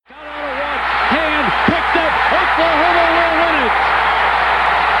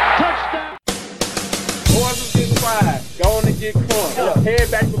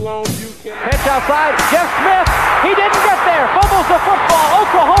outside. Jeff Smith, he didn't get there. Fumbles the football.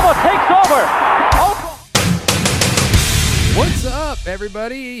 Oklahoma takes over. What's up,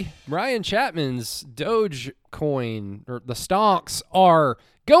 everybody? Ryan Chapman's Dogecoin, or the stonks, are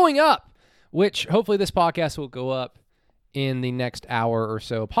going up, which hopefully this podcast will go up in the next hour or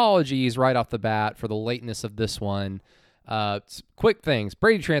so. Apologies right off the bat for the lateness of this one. Quick things.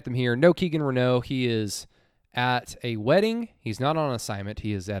 Brady Trantham here. No Keegan Renault. He is at a wedding. He's not on assignment.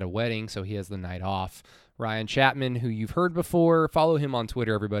 He is at a wedding, so he has the night off. Ryan Chapman, who you've heard before, follow him on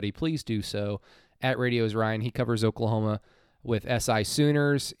Twitter, everybody. Please do so. At Radio's Ryan. He covers Oklahoma with SI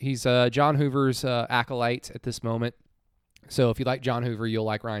Sooners. He's John Hoover's acolyte at this moment. So if you like John Hoover, you'll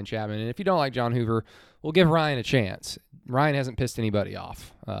like Ryan Chapman. And if you don't like John Hoover, we'll give Ryan a chance. Ryan hasn't pissed anybody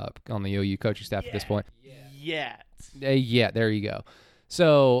off on the OU coaching staff at this point. Yeah, there you go.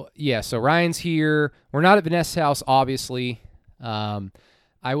 So Ryan's here. We're not at Vanessa's house, obviously.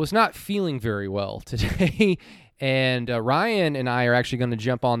 I was not feeling very well today, and Ryan and I are actually going to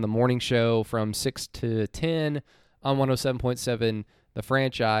jump on the morning show from 6 to 10 on 107.7 The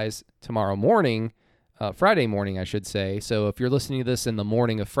Franchise tomorrow morning, Friday morning, I should say. So if you're listening to this in the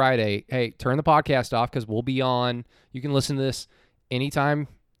morning of Friday, hey, turn the podcast off because we'll be on. You can listen to this anytime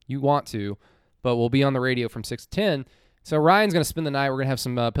you want to, but we'll be on the radio from 6 to 10. So Ryan's going to spend the night. We're going to have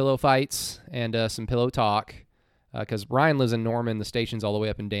some pillow fights and some pillow talk because Ryan lives in Norman. The station's all the way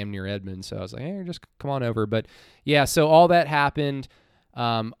up in damn near Edmond. So I was like, hey, just come on over. But, yeah, so all that happened.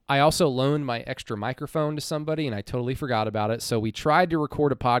 I also loaned my extra microphone to somebody, and I totally forgot about it. So we tried to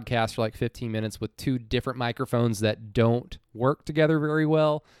record a podcast for like 15 minutes with two different microphones that don't work together very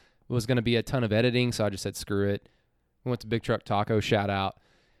well. It was going to be a ton of editing, so I just said, screw it. We went to Big Truck Taco, shout out.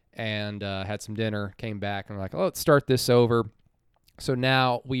 And had some dinner, came back, and we're like, oh, let's start this over. So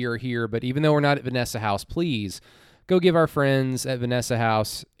now we are here, but even though we're not at Vanessa House, please go give our friends at Vanessa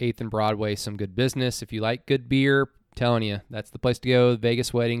House, 8th and Broadway, some good business. If you like good beer, I'm telling you, that's the place to go.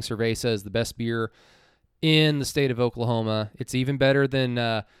 Vegas Wedding Cerveza is the best beer in the state of Oklahoma. It's even better than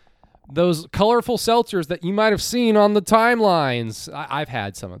those colorful seltzers that you might have seen on the timelines. I've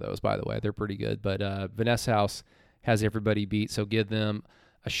had some of those, by the way. They're pretty good, but Vanessa House has everybody beat, so give them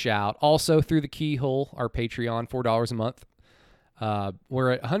a shout. Also, through the Keyhole, our Patreon, $4 a month.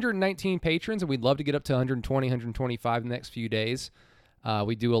 We're at 119 patrons, and we'd love to get up to 120, 125 in the next few days.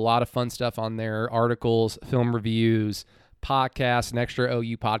 We do a lot of fun stuff on there, articles, film reviews, podcasts, an extra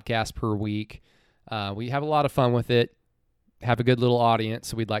OU podcast per week. We have a lot of fun with it, have a good little audience,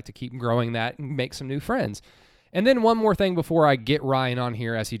 so we'd like to keep growing that and make some new friends. And then one more thing before I get Ryan on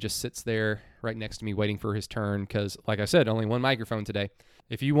here, as he just sits there right next to me waiting for his turn, because, like I said, only one microphone today.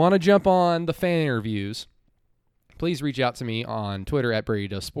 If you want to jump on the fan interviews, please reach out to me on Twitter at Brady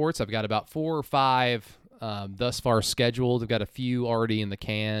Does Sports. I've got about 4 or 5 thus far scheduled. I've got a few already in the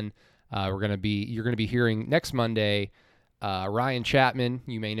can. You're going to be hearing next Monday Ryan Chapman.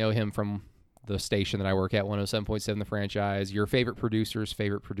 You may know him from the station that I work at, 107.7 The Franchise. Your favorite producer's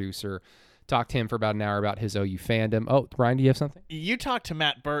favorite producer. Talked to him for about an hour about his OU fandom. Oh, Ryan, do you have something? You talked to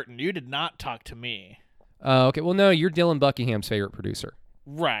Matt Burton. You did not talk to me. Okay. Well, no, you're Dylan Buckingham's favorite producer.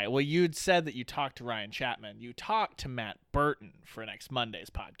 Right. Well, you'd said that you talked to Ryan Chapman. You talked to Matt Burton for next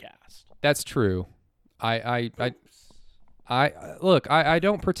Monday's podcast. That's true. I look, I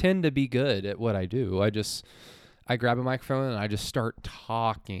don't pretend to be good at what I do. I grab a microphone and I just start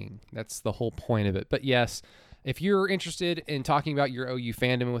talking. That's the whole point of it. But yes, if you're interested in talking about your OU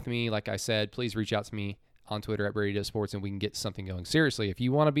fandom with me, like I said, please reach out to me on Twitter at Brady Does Sports and we can get something going. Seriously, if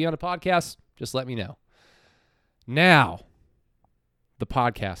you want to be on a podcast, just let me know. Now, the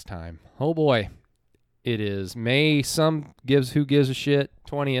podcast time. Oh boy. It is May who gives a shit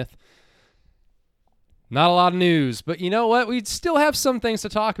 20th. Not a lot of news, but you know what? We still have some things to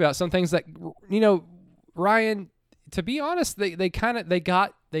talk about. Some things that, Ryan, to be honest, they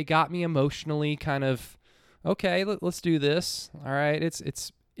got me emotionally kind of, okay, let's do this. All right.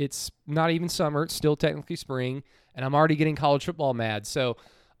 It's not even summer. It's still technically spring, and I'm already getting college football mad. So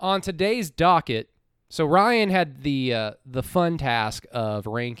on today's docket, so Ryan had the fun task of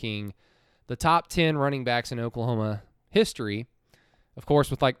ranking the top 10 running backs in Oklahoma history, of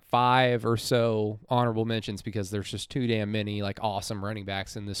course, with like 5 or so honorable mentions because there's just too damn many like awesome running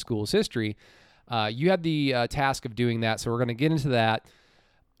backs in this school's history. You had the task of doing that, so we're going to get into that.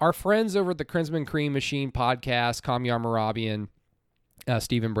 Our friends over at the Krinsman Cream Machine podcast, Kamyar Marabian,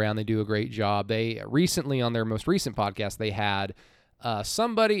 Stephen Brown, they do a great job. They recently, on their most recent podcast, they had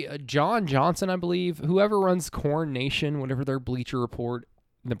somebody, John Johnson, I believe, whoever runs Corn Nation, whatever their Bleacher Report,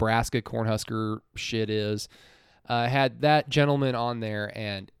 Nebraska Cornhusker shit is, had that gentleman on there,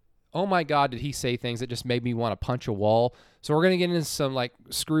 and oh my God, did he say things that just made me want to punch a wall? So we're going to get into some like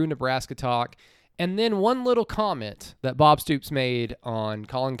screw Nebraska talk. And then one little comment that Bob Stoops made on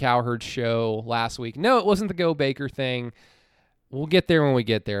Colin Cowherd's show last week. No, it wasn't the Go Baker thing. We'll get there when we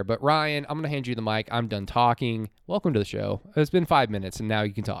get there. But Ryan, I'm going to hand you the mic. I'm done talking. Welcome to the show. It's been 5 minutes, and now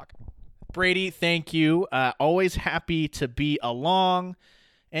you can talk. Brady, thank you. Always happy to be along.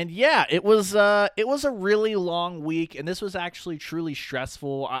 And yeah, it was a really long week, and this was actually truly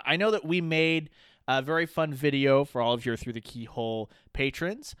stressful. I know that we made a very fun video for all of your Through the Keyhole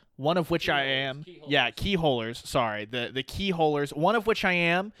patrons, one of which I am. Keyholers. Sorry, the keyholers, one of which I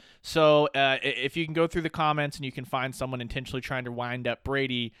am. So if you can go through the comments and you can find someone intentionally trying to wind up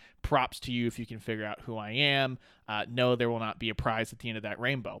Brady, props to you if you can figure out who I am. No, there will not be a prize at the end of that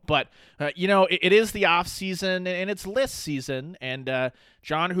rainbow. But, it is the off season and it's list season. And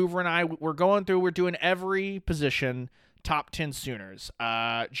John Hoover and I, we're doing every position top 10 Sooners.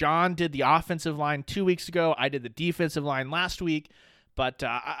 John did the offensive line 2 weeks ago. I did the defensive line last week. But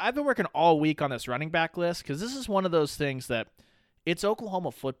I've been working all week on this running back list because this is one of those things that it's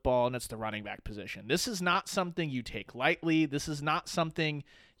Oklahoma football and it's the running back position. This is not something you take lightly. This is not something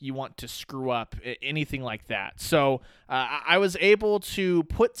you want to screw up, anything like that. So I was able to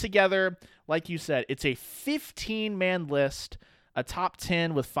put together, like you said, it's a 15-man list, a top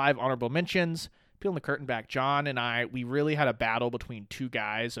 10 with 5 honorable mentions. Peeling the curtain back, John and I, we really had a battle between two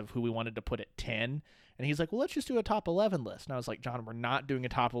guys of who we wanted to put at 10. And he's like, well, let's just do a top 11 list. And I was like, John, we're not doing a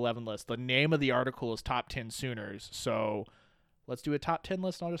top 11 list. The name of the article is Top 10 Sooners. So let's do a top 10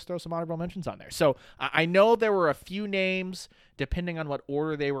 list, and I'll just throw some honorable mentions on there. So I know there were a few names, depending on what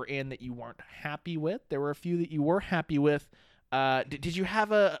order they were in, that you weren't happy with. There were a few that you were happy with. Did you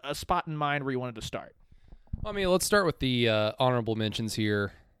have a spot in mind where you wanted to start? I mean, let's start with the honorable mentions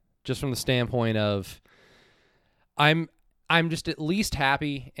here, just from the standpoint of I'm just at least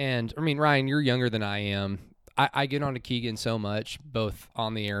happy. And, I mean, Ryan, you're younger than I am. I get on to Keegan so much, both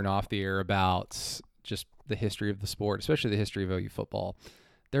on the air and off the air, about just the history of the sport, especially the history of OU football.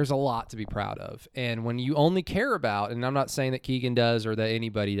 There's a lot to be proud of. And when you only care about, and I'm not saying that Keegan does or that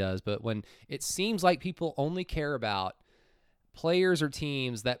anybody does, but when it seems like people only care about players or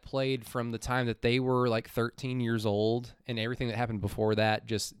teams that played from the time that they were like 13 years old and everything that happened before that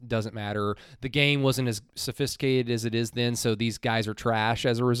just doesn't matter. The game wasn't as sophisticated as it is then, so these guys are trash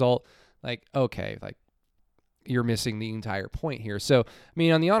as a result. Like, okay, like you're missing the entire point here. So, I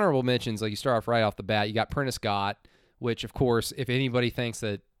mean, on the honorable mentions, like you start off right off the bat, you got Prentice Scott, which, of course, if anybody thinks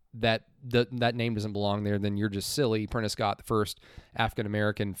that name doesn't belong there, then you're just silly. Prentice Scott, the first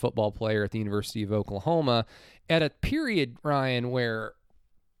African-American football player at the University of Oklahoma, at a period, Ryan, where,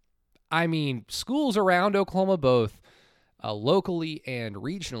 I mean, schools around Oklahoma, both locally and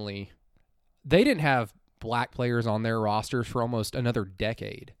regionally, they didn't have black players on their rosters for almost another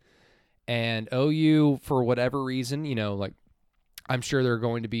decade. And OU, for whatever reason, like, I'm sure there are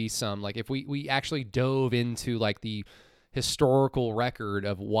going to be some, like, if we actually dove into, like, the historical record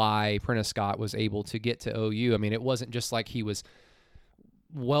of why Prentice Scott was able to get to OU. I mean, it wasn't just like he was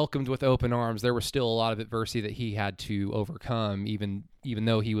welcomed with open arms. There was still a lot of adversity that he had to overcome, even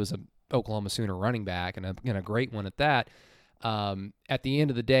though he was an Oklahoma Sooner running back and a great one at that. At the end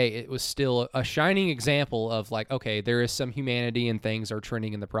of the day, it was still a shining example of like, okay, there is some humanity and things are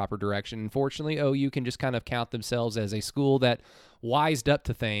trending in the proper direction. Unfortunately, OU can just kind of count themselves as a school that wised up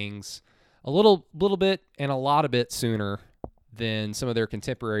to things a little bit and a lot of bit sooner than some of their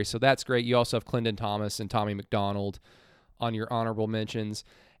contemporaries. So that's great. You also have Clendon Thomas and Tommy McDonald on your honorable mentions.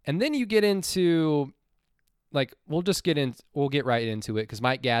 And then you get into, like, we'll get right into it because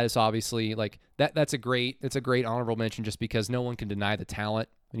Mike Gaddis, obviously, like, it's a great honorable mention just because no one can deny the talent.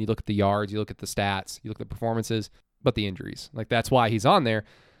 When you look at the yards, you look at the stats, you look at the performances, but the injuries. Like, that's why he's on there.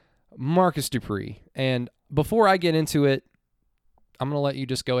 Marcus Dupree. And before I get into it, I'm going to let you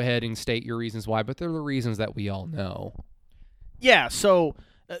just go ahead and state your reasons why, but they're the reasons that we all know. Yeah, so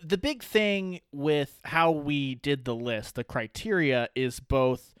the big thing with how we did the list, the criteria, is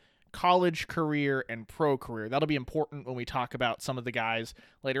both college career and pro career. That'll be important when we talk about some of the guys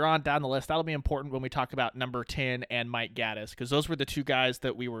later on down the list. That'll be important when we talk about number 10 and Mike Gaddis, because those were the two guys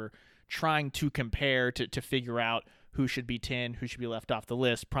that we were trying to compare to figure out who should be 10, who should be left off the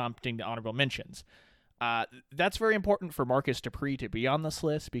list, prompting the honorable mentions. That's very important for Marcus Dupree to be on this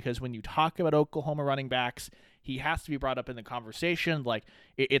list because when you talk about Oklahoma running backs, he has to be brought up in the conversation. Like,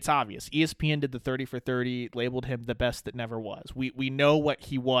 it's obvious. ESPN did the 30 for 30, labeled him the best that never was. We know what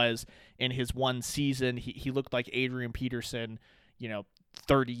he was in his one season. He looked like Adrian Peterson,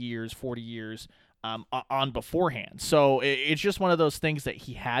 30 years, 40 years on beforehand. So it's just one of those things that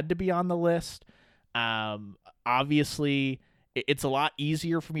he had to be on the list. Obviously, it's a lot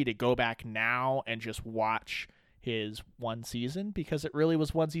easier for me to go back now and just watch his one season, because it really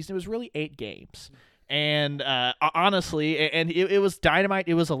was one season. It was really 8 games. And honestly, it was dynamite.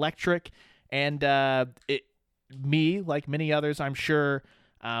 It was electric. And me, like many others, I'm sure,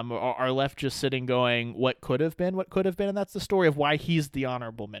 are left just sitting going, what could have been, and that's the story of why he's the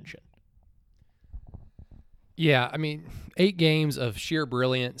honorable mention. Yeah, I mean, 8 games of sheer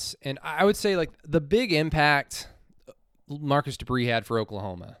brilliance, and I would say like the big impact Marcus Dupree had for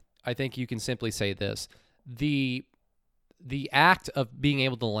Oklahoma. I think you can simply say this: the act of being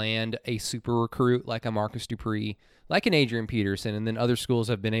able to land a super recruit like a Marcus Dupree, like an Adrian Peterson, and then other schools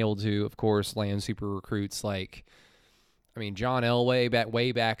have been able to, of course, land super recruits like, I mean, John Elway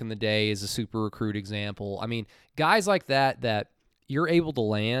way back in the day is a super recruit example. I mean, guys like that you're able to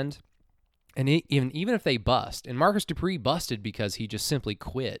land, and even if they bust, and Marcus Dupree busted because he just simply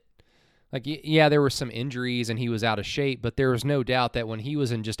quit. Like, yeah, there were some injuries and he was out of shape, but there was no doubt that when he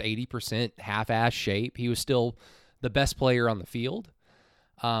was in just 80% half-ass shape, he was still the best player on the field.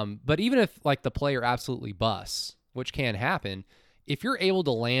 But even if like the player absolutely busts, which can happen, if you're able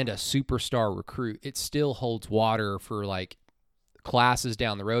to land a superstar recruit, it still holds water for like classes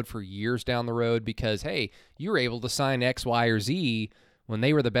down the road, for years down the road, because, hey, you were able to sign X, Y, or Z when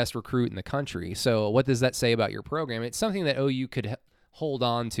they were the best recruit in the country. So what does that say about your program? It's something that OU could hold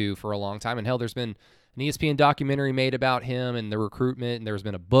on to for a long time. And hell, there's been an ESPN documentary made about him and the recruitment, and there's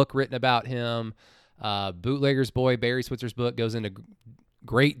been a book written about him. Bootlegger's Boy, Barry Switzer's book, goes into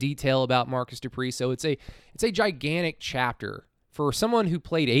great detail about Marcus Dupree. So it's a gigantic chapter for someone who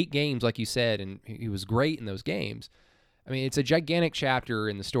played 8 games, like you said, and he was great in those games. I mean, it's a gigantic chapter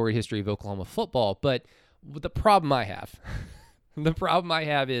in the storied history of Oklahoma football. But the problem I have,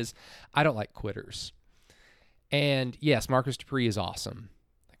 is I don't like quitters. And yes, Marcus Dupree is awesome,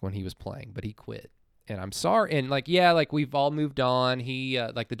 like when he was playing, but he quit. And I'm sorry. And like, yeah, like we've all moved on. He,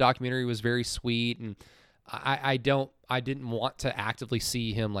 like the documentary was very sweet. And I didn't want to actively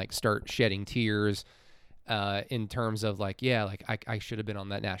see him like start shedding tears in terms of like, yeah, like I should have been on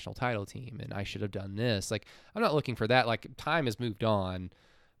that national title team and I should have done this. Like, I'm not looking for that. Like, time has moved on.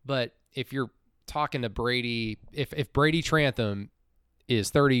 But if you're talking to Brady, if Brady Trantham is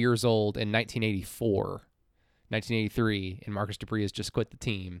 30 years old in 1983, and Marcus Dupree has just quit the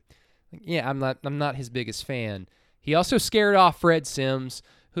team, yeah, I'm not his biggest fan. He also scared off Fred Sims,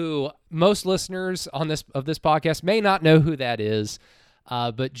 who most listeners of this podcast may not know who that is,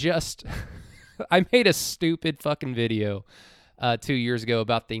 but just I made a stupid fucking video 2 years ago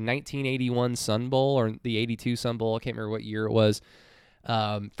about the 1981 Sun Bowl or the 82 Sun Bowl. I can't remember what year it was.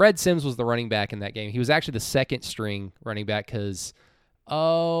 Fred Sims was the running back in that game. He was actually the second string running back because,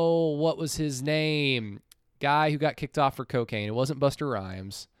 what was his name? Guy who got kicked off for cocaine. It wasn't Buster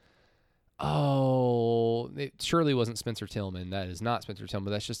Rhymes. It surely wasn't Spencer Tillman. That is not Spencer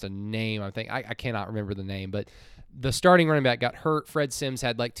Tillman. That's just a name. I cannot remember the name, but the starting running back got hurt. Fred Sims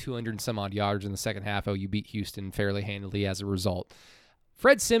had like 200 and some odd yards in the second half. OU beat Houston fairly handily as a result.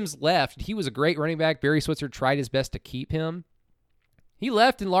 Fred Sims left. He was a great running back. Barry Switzer tried his best to keep him. He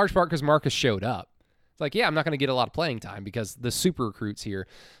left in large part because Marcus showed up. It's like, yeah, I'm not going to get a lot of playing time because the super recruit's here.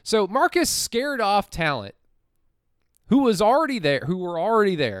 So Marcus scared off talent who were already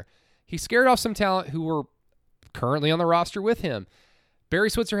there. He scared off some talent who were currently on the roster with him. Barry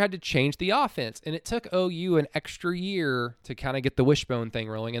Switzer had to change the offense, and it took OU an extra year to kind of get the wishbone thing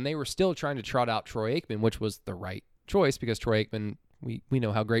rolling, and they were still trying to trot out Troy Aikman, which was the right choice because Troy Aikman, we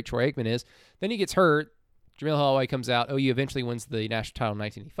know how great Troy Aikman is. Then he gets hurt. Jamil Holloway comes out. OU eventually wins the national title in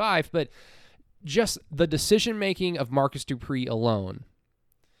 1985, but just the decision-making of Marcus Dupree alone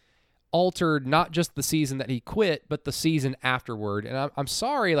altered not just the season that he quit, but the season afterward. And I'm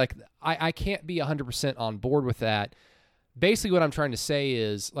sorry, like I can't be 100% on board with that. Basically what I'm trying to say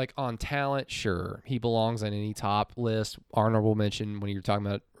is, like, on talent, sure, he belongs on any top list. Honorable mention when you're talking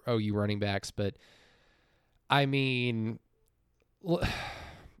about OU running backs, but I mean,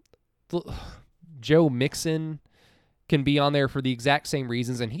 Joe Mixon can be on there for the exact same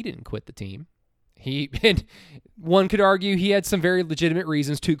reasons, and he didn't quit the team. And one could argue he had some very legitimate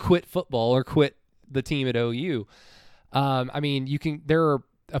reasons to quit football or quit the team at OU. I mean, there are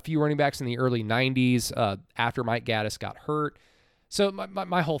a few running backs in the early 90s after Mike Gaddis got hurt. So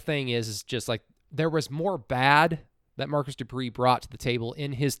my whole thing is just like there was more bad that Marcus Dupree brought to the table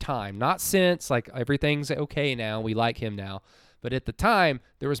in his time. Not since, like, everything's okay now, we like him now. But at the time,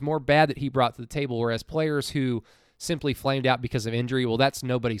 there was more bad that he brought to the table, whereas players who simply flamed out because of injury, well, that's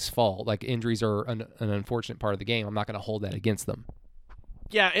nobody's fault. Like, injuries are an unfortunate part of the game. I'm not going to hold that against them.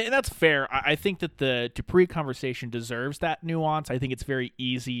 Yeah, and that's fair. I think that the Dupree conversation deserves that nuance. I think it's very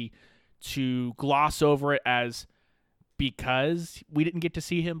easy to gloss over it as because we didn't get to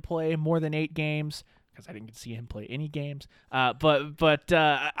see him play more than 8 games, because I didn't get to see him play any games. But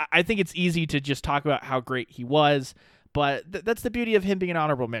I think it's easy to just talk about how great he was. But that's the beauty of him being an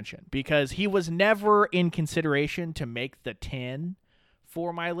honorable mention, because he was never in consideration to make the 10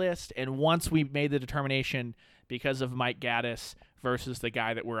 for my list. And once we made the determination, because of Mike Gaddis versus the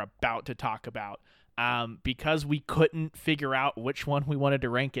guy that we're about to talk about, because we couldn't figure out which one we wanted to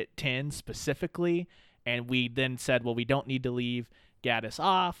rank at 10 specifically, and we then said, well, we don't need to leave Gaddis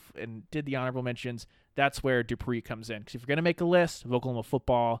off, and did the honorable mentions, that's where Dupree comes in. Because if you're going to make a list of Oklahoma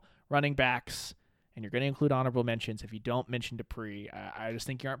football running backs, and you're going to include honorable mentions, if you don't mention Dupree, I just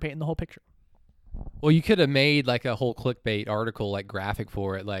think you aren't painting the whole picture. Well, you could have made like a whole clickbait article, like graphic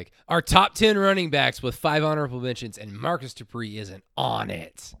for it, like our top 10 running backs with 5 honorable mentions, and Marcus Dupree isn't on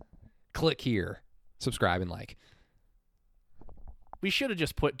it. Click here, subscribe, and like. We should have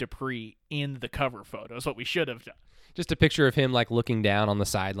just put Dupree in the cover photo. Is what we should have done. Just a picture of him like looking down on the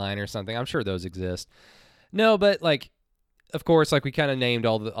sideline or something. I'm sure those exist. No, but like, of course, like we kind of named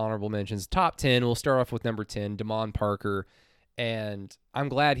all the honorable mentions. Top 10, we'll start off with number 10, Damon Parker. And I'm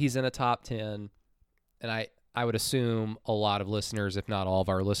glad he's in a top 10. And I would assume a lot of listeners, if not all of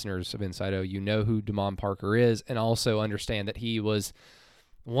our listeners of Inside OU, know who Damon Parker is, and also understand that he was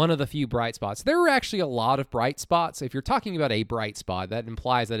one of the few bright spots. There were actually a lot of bright spots. If you're talking about a bright spot, that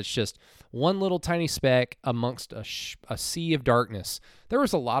implies that it's just one little tiny speck amongst a sea of darkness. There were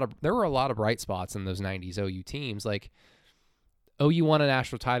a lot of bright spots in those 90s OU teams. Like, OU won a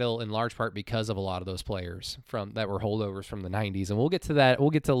national title in large part because of a lot of those players that were holdovers from the 90s, and we'll get to that.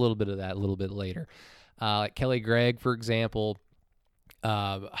 We'll get to a little bit of that a little bit later. Like Kelly Gregg, for example.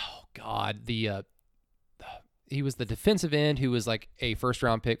 He was the defensive end who was like a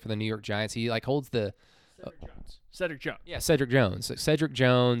first-round pick for the New York Giants. He like holds the Cedric Jones. Yeah, Cedric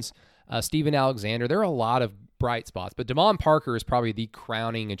Jones, Steven Alexander. There are a lot of bright spots, but Damon Parker is probably the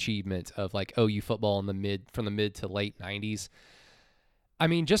crowning achievement of like OU football from the mid to late 90s. I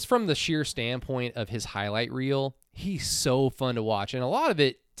mean, just from the sheer standpoint of his highlight reel, he's so fun to watch. And a lot of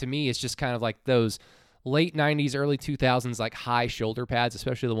it, to me, is just kind of like those late 90s, early 2000s, like high shoulder pads,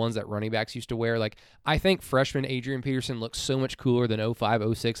 especially the ones that running backs used to wear. Like, I think freshman Adrian Peterson looks so much cooler than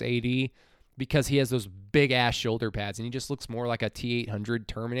 05, 06 AD because he has those big-ass shoulder pads, and he just looks more like a T-800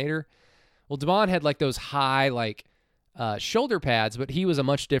 Terminator. Well, Damon had like those high, like, shoulder pads, but he was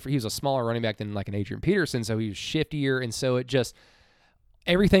he was a smaller running back than like an Adrian Peterson, so he was shiftier, and so it just...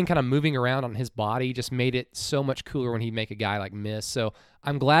 everything kind of moving around on his body just made it so much cooler when he'd make a guy like miss. So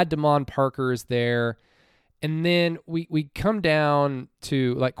I'm glad Damon Parker is there. And then we come down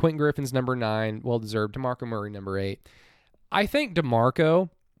to like Quentin Griffin's number 9, well-deserved. DeMarco Murray, number 8. I think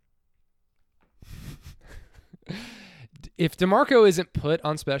DeMarco, if DeMarco isn't put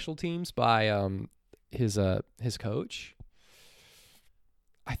on special teams by his coach,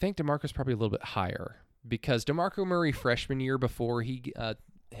 I think DeMarco's probably a little bit higher. Because DeMarco Murray freshman year before he had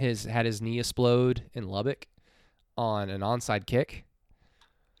his knee explode in Lubbock on an onside kick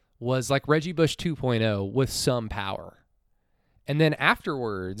was like Reggie Bush 2.0 with some power. And then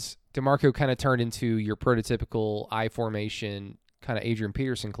afterwards, DeMarco kind of turned into your prototypical I formation kind of Adrian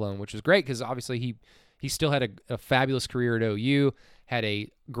Peterson clone, which was great because obviously he still had a fabulous career at OU, had a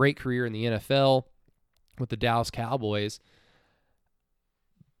great career in the NFL with the Dallas Cowboys.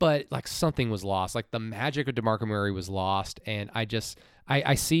 But like something was lost. Like the magic of DeMarco Murray was lost. And I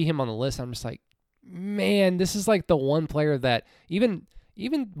see him on the list. I'm just like, man, this is like the one player that even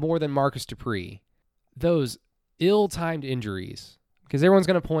more than Marcus Dupree, those ill-timed injuries, because everyone's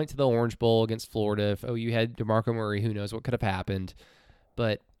going to point to the Orange Bowl against Florida. If OU had DeMarco Murray, who knows what could have happened.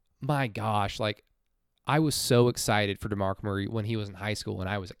 But my gosh, like I was so excited for DeMarco Murray when he was in high school when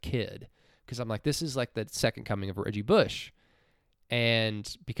I was a kid. Because I'm like, this is like the second coming of Reggie Bush. And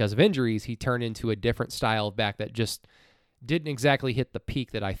because of injuries, he turned into a different style of back that just didn't exactly hit the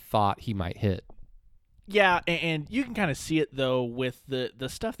peak that I thought he might hit. Yeah, and you can kind of see it, though, with the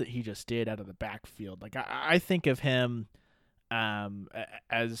stuff that he just did out of the backfield. Like, I think of him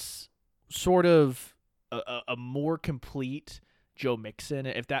as sort of a more complete Joe Mixon,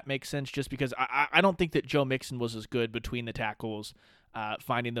 if that makes sense, just because I don't think that Joe Mixon was as good between the tackles,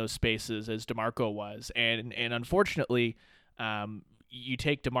 finding those spaces as DeMarco was. And unfortunately... you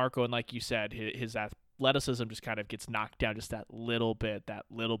take DeMarco, and like you said, his athleticism just kind of gets knocked down just that little bit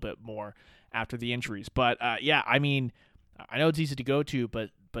more after the injuries. But yeah, I mean, I know it's easy to go to,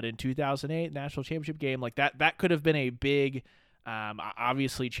 but in 2008 national championship game, like that could have been a big,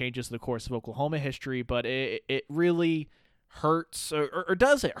 obviously changes the course of Oklahoma history, but it really hurts, or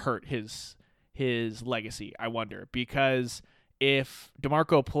does it hurt his legacy? I wonder, because if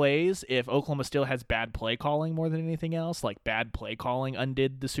DeMarco plays, if Oklahoma still has bad play calling more than anything else, like bad play calling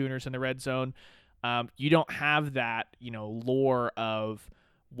undid the Sooners in the red zone, you don't have that, lore of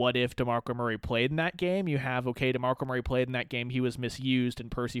what if DeMarco Murray played in that game. You have, okay, DeMarco Murray played in that game, he was misused,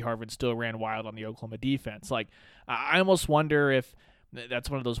 and Percy Harvin still ran wild on the Oklahoma defense. Like, I almost wonder if that's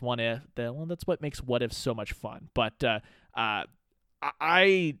one of those what if. Well, that's what makes what if so much fun. But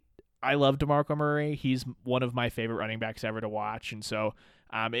I love DeMarco Murray. He's one of my favorite running backs ever to watch, and so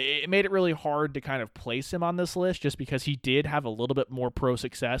it made it really hard to kind of place him on this list just because he did have a little bit more pro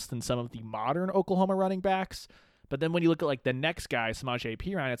success than some of the modern Oklahoma running backs. But then when you look at like the next guy, Samaje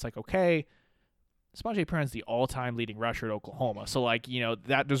Perine, it's like, okay, Samaje Perine's the all-time leading rusher at Oklahoma. So, like,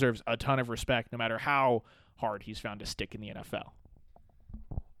 that deserves a ton of respect no matter how hard he's found to stick in the NFL.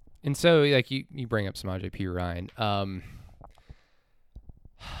 And so, like, you bring up Samaje Perine.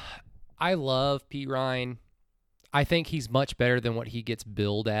 I love Perine. I think he's much better than what he gets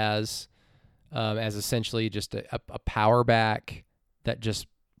billed as essentially just a power back that just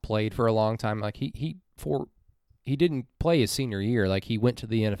played for a long time. Like, he didn't play his senior year. Like, he went to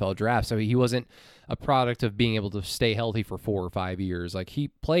the NFL draft, so he wasn't a product of being able to stay healthy for 4 or 5 years. Like, he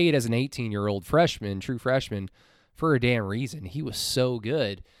played as an 18-year-old freshman, true freshman, for a damn reason. He was so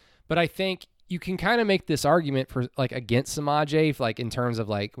good. But I think you can kind of make this argument for, like, against Samaje, like, in terms of,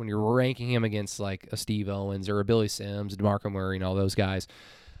 like, when you're ranking him against, like, a Steve Owens or a Billy Sims, DeMarco Murray, and all those guys.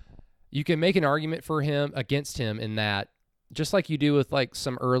 You can make an argument for him against him in that, just like you do with, like,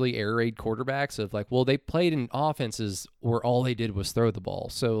 some early air raid quarterbacks of, like, well, they played in offenses where all they did was throw the ball.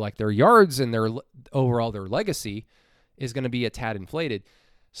 So, like, their yards and their legacy is going to be a tad inflated.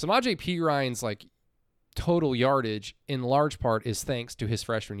 Samaje Perine's, like, total yardage in large part is thanks to his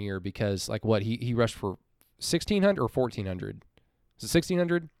freshman year because, like, what, he rushed for 1,600 or 1,400? Is it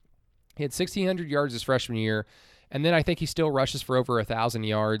 1,600? He had 1,600 yards his freshman year, and then I think he still rushes for over 1,000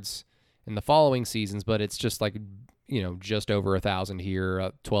 yards in the following seasons, but it's just like, just over 1,000 here,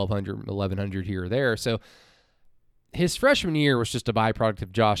 1,200, 1,100 here or there. So his freshman year was just a byproduct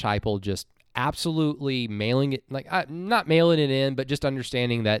of Josh Heupel just absolutely mailing it, like, not mailing it in, but just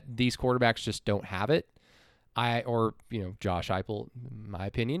understanding that these quarterbacks just don't have it. Josh Heupel, in my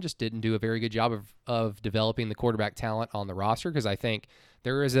opinion, just didn't do a very good job of developing the quarterback talent on the roster, because I think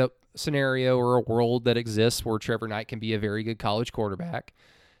there is a scenario or a world that exists where Trevor Knight can be a very good college quarterback.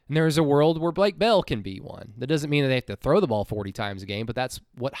 And there is a world where Blake Bell can be one. That doesn't mean that they have to throw the ball 40 times a game, but that's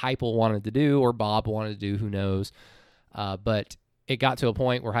what Heupel wanted to do, or Bob wanted to do, who knows. But it got to a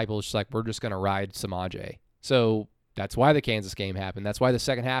point where Heupel was just like, we're just going to ride Samaje. So that's why the Kansas game happened. That's why the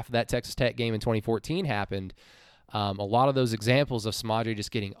second half of that Texas Tech game in 2014 happened. A lot of those examples of Samaje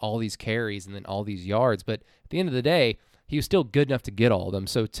just getting all these carries and then all these yards. But at the end of the day, he was still good enough to get all of them.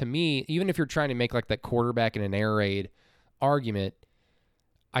 So to me, even if you're trying to make like that quarterback in an air raid argument,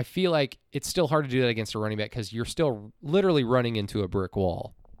 I feel like it's still hard to do that against a running back because you're still literally running into a brick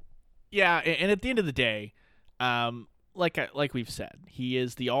wall. Yeah, and at the end of the day, like we've said, he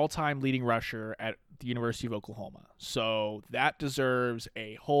is the all-time leading rusher at the University of Oklahoma. So that deserves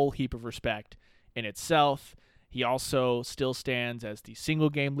a whole heap of respect in itself. He also still stands as the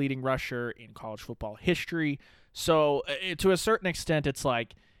single-game leading rusher in college football history. So to a certain extent, it's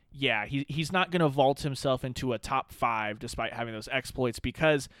like, yeah, he's not going to vault himself into a top 5 despite having those exploits,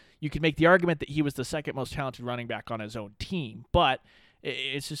 because you could make the argument that he was the second most talented running back on his own team. But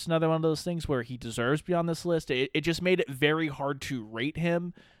it's just another one of those things where he deserves to be on this list. It just made it very hard to rate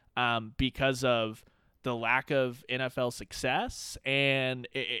him because of the lack of NFL success, and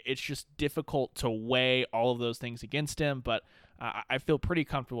it's just difficult to weigh all of those things against him. But I feel pretty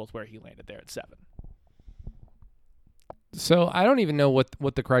comfortable with where he landed there at 7. So I don't even know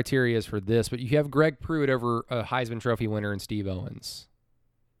what the criteria is for this, but you have Greg Pruitt over a Heisman Trophy winner and Steve Owens.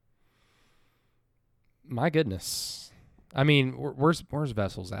 My goodness. I mean, where's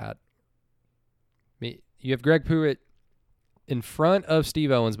Vessels at? I mean, you have Greg Pruitt in front of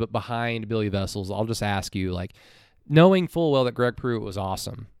Steve Owens, but behind Billy Vessels. I'll just ask you, like, knowing full well that Greg Pruitt was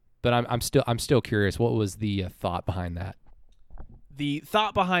awesome, but I'm still curious. What was the thought behind that? The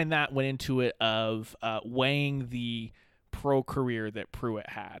thought behind that went into it of weighing the pro career that Pruitt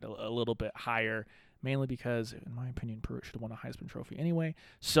had a little bit higher, mainly because, in my opinion, Pruitt should have won a Heisman Trophy anyway.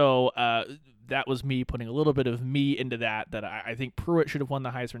 So that was me putting a little bit of me into that I think Pruitt should have won the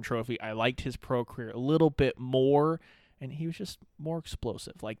Heisman Trophy. I liked his pro career a little bit more, and he was just more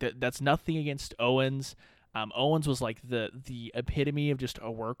explosive. Like, that's nothing against Owens. Owens was like the epitome of just a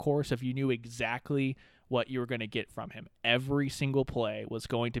workhorse. If you knew exactly what you were going to get from him, every single play was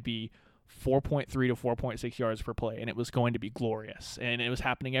going to be 4.3 to 4.6 yards per play, and it was going to be glorious, and it was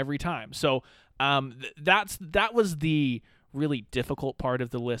happening every time. So that was the really difficult part of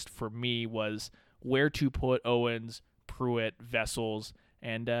the list for me was where to put Owens, Pruitt, Vessels,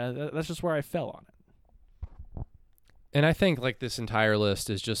 and that's just where I fell on it. And I think like this entire list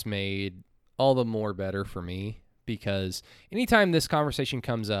is just made all the more better for me because anytime this conversation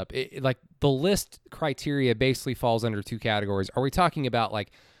comes up, like the list criteria basically falls under two categories. Are we talking about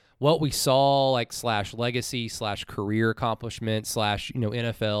like what we saw, like / legacy / career accomplishment /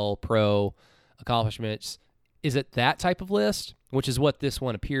 NFL pro accomplishments? Is it that type of list, which is what this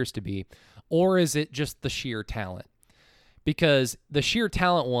one appears to be, or is it just the sheer talent? Because the sheer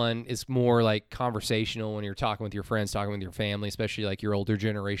talent one is more like conversational when you're talking with your friends, talking with your family, especially like your older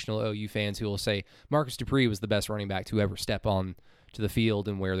generational OU fans who will say Marcus Dupree was the best running back to ever step on to the field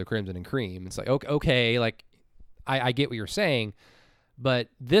and wear the crimson and cream. It's like, okay, like I get what you're saying, but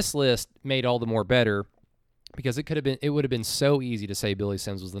this list made all the more better because it would have been so easy to say Billy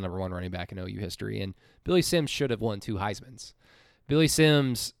Sims was the number one running back in OU history, and Billy Sims should have won 2 Heismans. Billy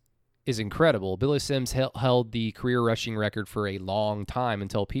Sims is incredible. Billy Sims held the career rushing record for a long time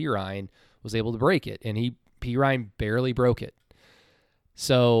until P. Ryan was able to break it, and P. Ryan barely broke it.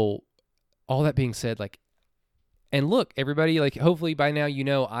 So all that being said, like, and look, everybody, like, hopefully by now you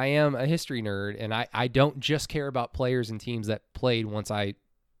know I am a history nerd, and I don't just care about players and teams that played once I,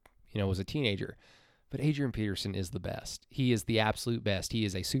 was a teenager. But Adrian Peterson is the best. He is the absolute best. He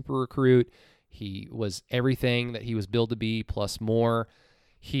is a super recruit. He was everything that he was billed to be, plus more.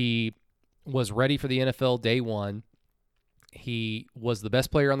 He was ready for the NFL day one. He was the best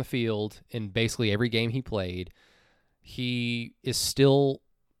player on the field in basically every game he played. He is still,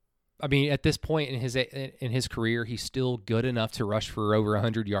 at this point in his career, he's still good enough to rush for over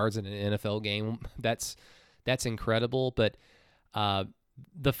 100 yards in an NFL game. That's incredible. But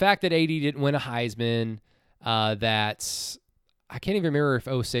the fact that AD didn't win a Heisman, I can't even remember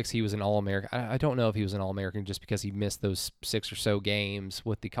if 06 he was an All-American. I don't know if he was an All-American just because he missed those 6 or so games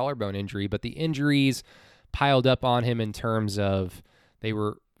with the collarbone injury. But the injuries piled up on him in terms of they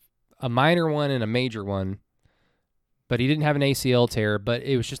were a minor one and a major one. But he didn't have an ACL tear. But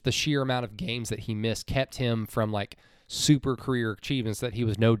it was just the sheer amount of games that he missed kept him from like super career achievements that he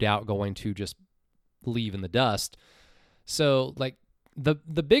was no doubt going to just leave in the dust. So like the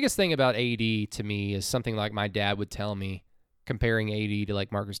biggest thing about AD to me is something like my dad would tell me, comparing AD to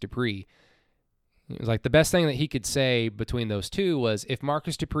like Marcus Dupree. It was like the best thing that he could say between those two was if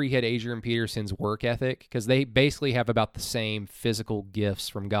Marcus Dupree had Adrian Peterson's work ethic, because they basically have about the same physical gifts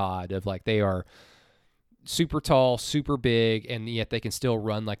from God of like they are super tall, super big, and yet they can still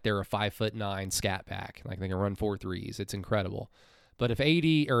run like they're a 5'9" scat back. Like they can run 4.3s. It's incredible. But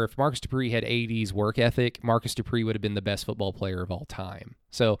if Marcus Dupree had AD's work ethic, Marcus Dupree would have been the best football player of all time.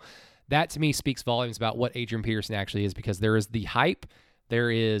 So that to me speaks volumes about what Adrian Peterson actually is, because there is the hype, there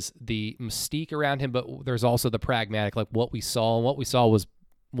is the mystique around him, but there's also the pragmatic, like what we saw, and what we saw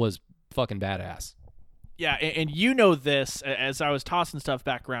was fucking badass. Yeah, and you know this, as I was tossing stuff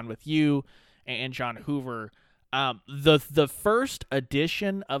back around with you and John Hoover, the first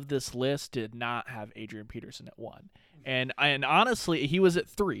edition of this list did not have Adrian Peterson at 1. And honestly, he was at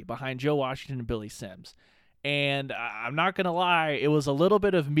 3 behind Joe Washington and Billy Sims. And I'm not going to lie, it was a little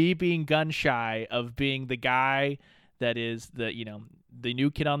bit of me being gun shy of being the guy that is the new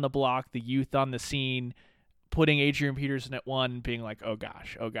kid on the block, the youth on the scene, putting Adrian Peterson at 1 and being like, oh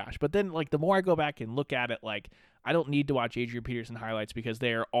gosh. But then like the more I go back and look at it, like I don't need to watch Adrian Peterson highlights because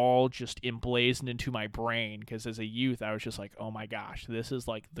they are all just emblazoned into my brain, because as a youth, I was just like, oh my gosh, this is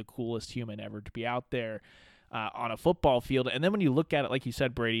like the coolest human ever to be out there on a football field. And then when you look at it, like you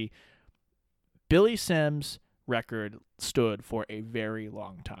said, Brady, Billy Sims' record stood for a very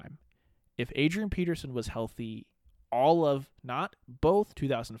long time. If Adrian Peterson was healthy not both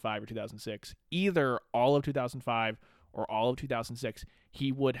 2005 or 2006, either all of 2005 or all of 2006,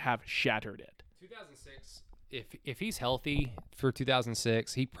 he would have shattered it. 2006, if he's healthy for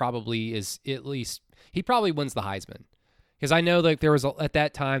 2006, he probably wins the Heisman. Because I know like at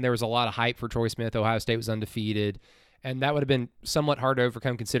that time there was a lot of hype for Troy Smith. Ohio State was undefeated. And that would have been somewhat hard to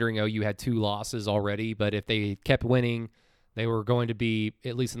overcome considering OU had 2 losses already. But if they kept winning, they were going to be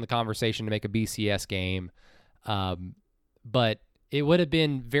at least in the conversation to make a BCS game. But it would have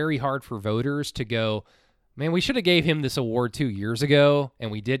been very hard for voters to go, man, we should have gave him this award 2 years ago,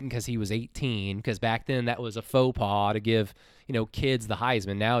 and we didn't because he was 18. Because back then that was a faux pas to give kids the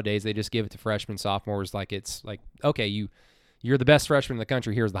Heisman. Nowadays they just give it to freshmen, sophomores. Like it's like, okay, you're the best freshman in the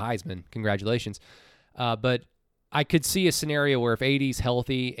country. Here's the Heisman. Congratulations. But I could see a scenario where if AD's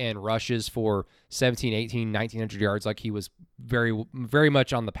healthy and rushes for 17, 18, 1900 yards, like he was very, very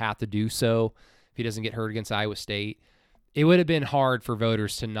much on the path to do so, if he doesn't get hurt against Iowa State, it would have been hard for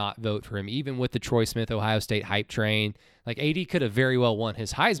voters to not vote for him, even with the Troy Smith Ohio State hype train. Like, AD could have very well won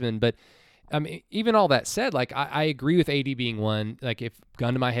his Heisman, but I mean, even all that said, like, I agree with AD being one. Like, if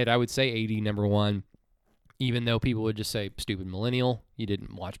gun to my head, I would say AD number one, even though people would just say, stupid millennial, you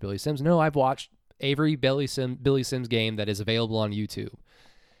didn't watch Billy Sims. No, I've watched every Billy Sims game that is available on YouTube,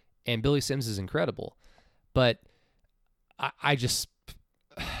 and Billy Sims is incredible. But I just,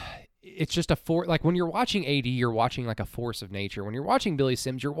 it's just like when you're watching AD, you're watching like a force of nature. When you're watching Billy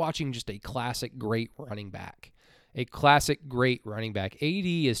Sims, you're watching just a classic great running back. A classic great running back. AD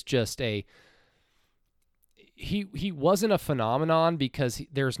is just he wasn't a phenomenon because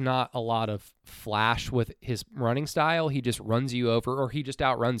there's not a lot of flash with his running style. He just runs you over, or he just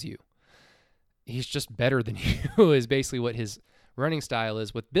outruns you. He's just better than you is basically what his running style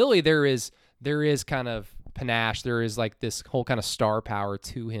is. With Billy, there is kind of panache. There is like this whole kind of star power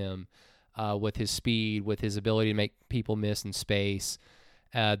to him with his speed, with his ability to make people miss in space.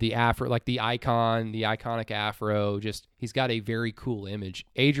 The afro, like the iconic afro, just he's got a very cool image.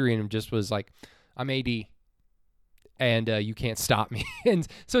 Adrian just was like, I'm AD, and you can't stop me. And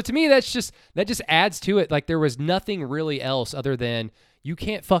so to me, that just adds to it. Like, there was nothing really else other than you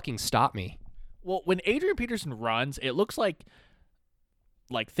can't fucking stop me. Well, when Adrian Peterson runs, it looks like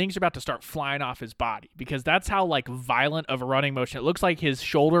things are about to start flying off his body, because that's how like violent of a running motion. It looks like his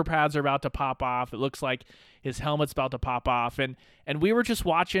shoulder pads are about to pop off. It looks like his helmet's about to pop off. And we were just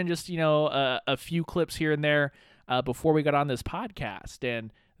watching a few clips here and there before we got on this podcast.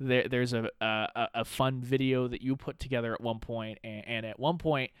 And there's a fun video that you put together at one point. And at one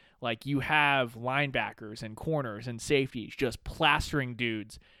point, like, you have linebackers and corners and safeties just plastering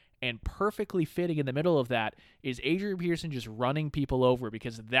dudes. And perfectly fitting in the middle of that is Adrian Peterson just running people over,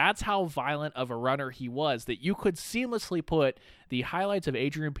 because that's how violent of a runner he was, that you could seamlessly put the highlights of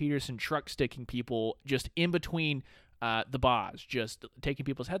Adrian Peterson truck sticking people just in between the bars, just taking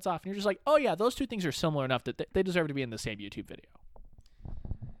people's heads off. And you're just like, oh yeah, those two things are similar enough that they deserve to be in the same YouTube video.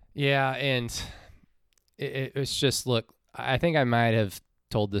 Yeah, and it's just, look, I think I might have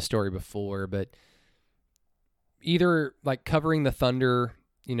told this story before, but either like covering the Thunder,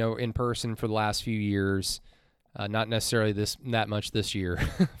 in person for the last few years, not necessarily that much this year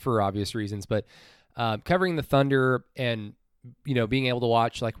for obvious reasons, but covering the Thunder and, being able to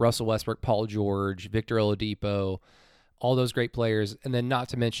watch like Russell Westbrook, Paul George, Victor Oladipo, all those great players, and then not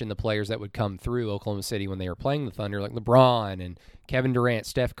to mention the players that would come through Oklahoma City when they were playing the Thunder, like LeBron and Kevin Durant,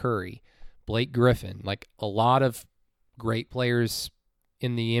 Steph Curry, Blake Griffin, like a lot of great players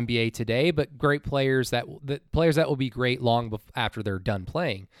in the NBA today, but great players that will be great long after they're done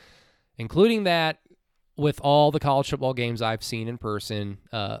playing, including that with all the college football games I've seen in person,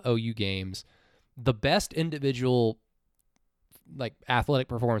 OU games, the best individual like athletic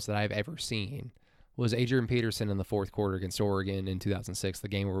performance that I've ever seen was Adrian Peterson in the fourth quarter against Oregon in 2006, the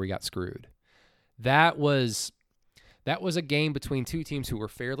game where we got screwed. That was a game between two teams who were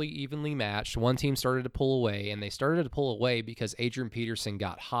fairly evenly matched. One team started to pull away, and they started to pull away because Adrian Peterson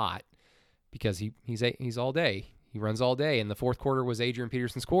got hot, because he's all day. He runs all day, and the fourth quarter was Adrian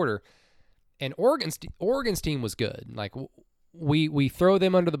Peterson's quarter. And Oregon's team was good. Like, we throw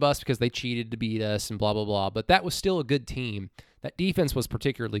them under the bus because they cheated to beat us and blah, blah, blah, but that was still a good team. That defense was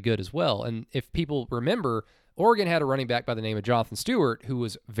particularly good as well. And if people remember, Oregon had a running back by the name of Jonathan Stewart who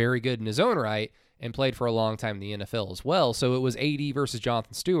was very good in his own right and played for a long time in the NFL as well. So it was AD versus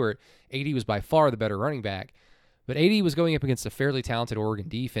Jonathan Stewart. AD was by far the better running back. But AD was going up against a fairly talented Oregon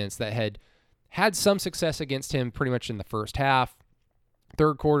defense that had some success against him pretty much in the first half.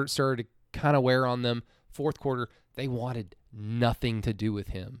 Third quarter started to kind of wear on them. Fourth quarter, they wanted nothing to do with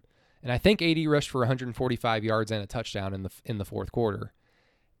him. And I think AD rushed for 145 yards and a touchdown in the fourth quarter.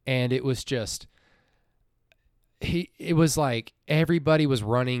 And it was just... It was like everybody was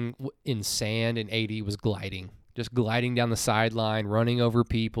running in sand and AD was just gliding down the sideline, running over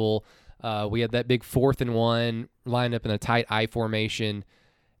people. We had that big 4th and 1 lined up in a tight I formation,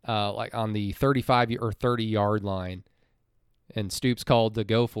 like on the 35 or 30 yard line. And Stoops called to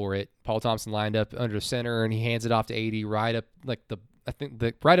go for it. Paul Thompson lined up under center and he hands it off to AD right up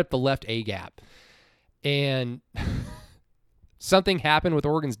right up the left A gap. And something happened with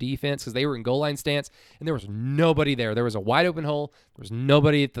Oregon's defense because they were in goal line stance and there was nobody there. There was a wide open hole. There was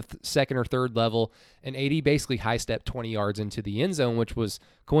nobody at the second or third level. And AD basically high-stepped 20 yards into the end zone, which was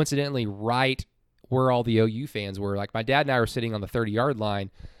coincidentally right where all the OU fans were. Like, my dad and I were sitting on the 30-yard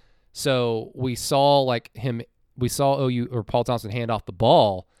line. So we saw OU or Paul Thompson hand off the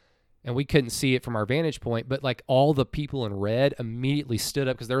ball, and we couldn't see it from our vantage point, but like all the people in red immediately stood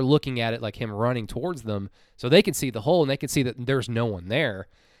up because they're looking at it like him running towards them, so they can see the hole and they can see that there's no one there.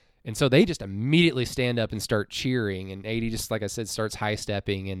 And so they just immediately stand up and start cheering. And 80 just, like I said, starts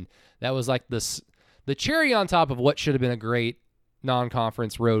high-stepping. And that was like the cherry on top of what should have been a great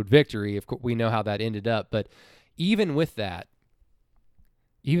non-conference road victory. Of course, we know how that ended up. But even with that,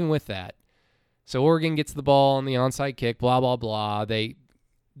 so Oregon gets the ball on the onside kick, blah, blah, blah. They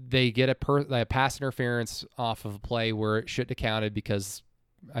get a pass interference off of a play where it shouldn't have counted because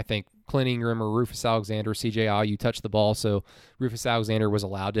I think Clint Ingram or Rufus Alexander, CJ Ayu touched the ball, so Rufus Alexander was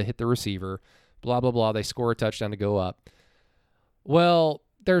allowed to hit the receiver, blah, blah, blah. They score a touchdown to go up. Well,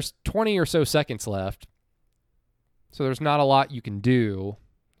 there's 20 or so seconds left, so there's not a lot you can do.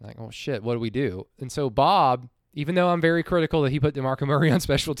 Like, oh, shit, what do we do? And so Bob, even though I'm very critical that he put DeMarco Murray on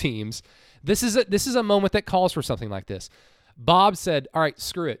special teams, this is a moment that calls for something like this. Bob said, all right,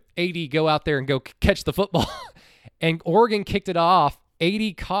 screw it. 80, go out there and go catch the football. And Oregon kicked it off.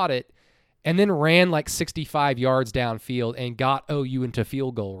 80 caught it and then ran like 65 yards downfield and got OU into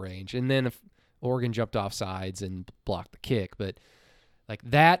field goal range. And then Oregon jumped off sides and blocked the kick. But like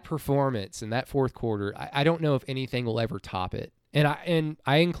that performance in that fourth quarter, I don't know if anything will ever top it. And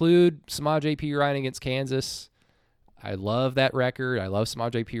I include Samaje Perine against Kansas. I love that record. I love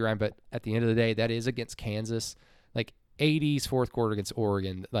Samaje Perine, but at the end of the day, that is against Kansas. Like 80's fourth quarter against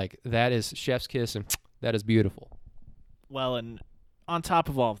Oregon, like that is chef's kiss, and that is beautiful. Well, and on top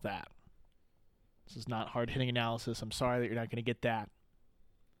of all of that, this is not hard-hitting analysis. I'm sorry that you're not going to get that.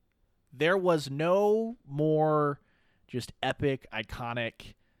 There was no more just epic,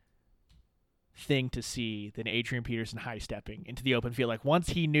 iconic thing to see than Adrian Peterson high-stepping into the open field. Like once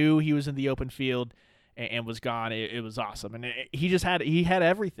he knew he was in the open field and was gone, it was awesome. And he had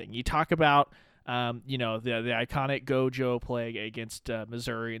everything. You talk about the iconic Go Joe play against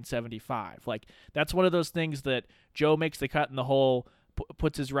Missouri in 75. Like that's one of those things that Joe makes the cut in the hole,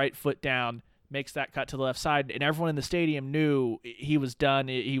 puts his right foot down, makes that cut to the left side, and everyone in the stadium knew he was done,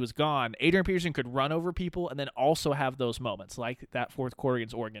 he was gone. Adrian Peterson could run over people and then also have those moments, like that fourth quarter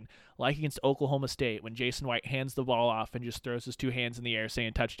against Oregon, like against Oklahoma State when Jason White hands the ball off and just throws his two hands in the air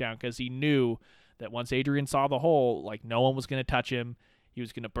saying touchdown because he knew that once Adrian saw the hole, like no one was going to touch him. He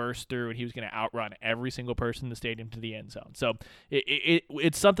was going to burst through, and he was going to outrun every single person in the stadium to the end zone. So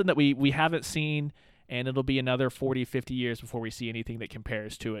it's something that we haven't seen, and it'll be another 40, 50 years before we see anything that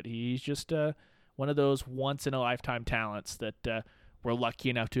compares to it. He's just one of those once-in-a-lifetime talents that we're lucky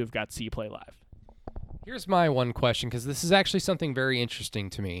enough to have got to see play live. Here's my one question, because this is actually something very interesting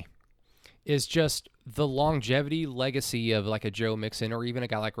to me, is just the longevity legacy of like a Joe Mixon or even a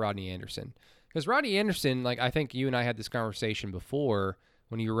guy like Rodney Anderson. Because Rodney Anderson, like I think you and I had this conversation before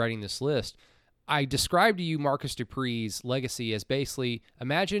when you were writing this list. I described to you Marcus Dupree's legacy as basically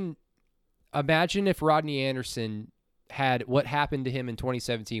imagine if Rodney Anderson had what happened to him in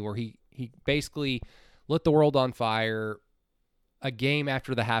 2017, where he basically lit the world on fire a game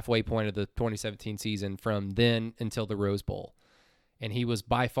after the halfway point of the 2017 season from then until the Rose Bowl. And he was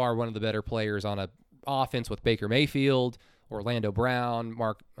by far one of the better players on a offense with Baker Mayfield, Orlando Brown,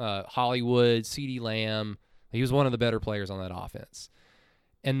 Mark Hollywood, CeeDee Lamb. He was one of the better players on that offense.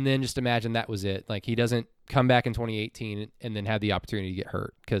 And then just imagine that was it. Like he doesn't come back in 2018 and then have the opportunity to get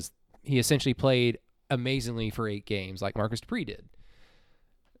hurt because he essentially played amazingly for 8 games like Marcus Dupree did.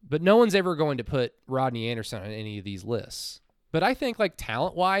 But no one's ever going to put Rodney Anderson on any of these lists. But I think like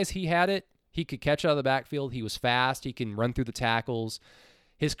talent-wise, he had it. He could catch out of the backfield. He was fast. He can run through the tackles.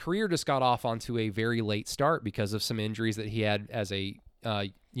 His career just got off onto a very late start because of some injuries that he had as a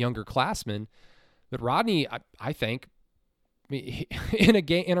younger classman. But Rodney, I think,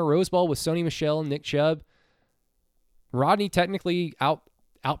 in a Rose Bowl with Sony Michel and Nick Chubb, Rodney technically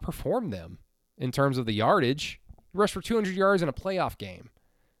outperformed them in terms of the yardage. He rushed for 200 yards in a playoff game.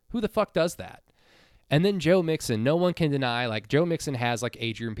 Who the fuck does that? And then Joe Mixon, no one can deny, like Joe Mixon has like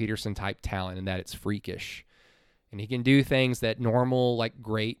Adrian Peterson type talent in that it's freakish. And he can do things that normal, like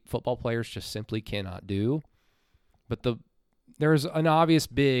great football players just simply cannot do. But there's an obvious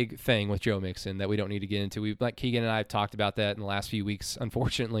big thing with Joe Mixon that we don't need to get into. Like Keegan and I have talked about that in the last few weeks,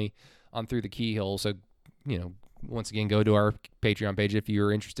 unfortunately, on Through the Keyhole. So, once again, go to our Patreon page if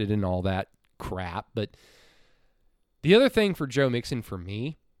you're interested in all that crap. But the other thing for Joe Mixon for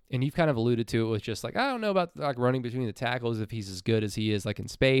me, and you've kind of alluded to it, was just like, I don't know about like running between the tackles if he's as good as he is like in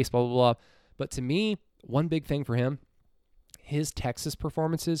space, blah, blah, blah. But to me, one big thing for him, his Texas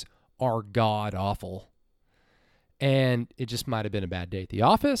performances are god-awful. And it just might have been a bad day at the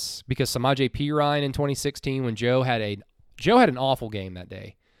office because Samaje Perine in 2016 when Joe had an awful game that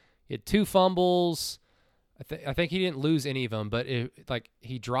day. He had 2 fumbles. I think he didn't lose any of them, but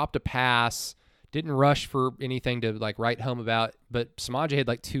he dropped a pass, didn't rush for anything to like write home about, but Samaje had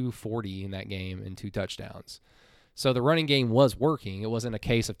like 240 in that game and 2 touchdowns. So the running game was working. It wasn't a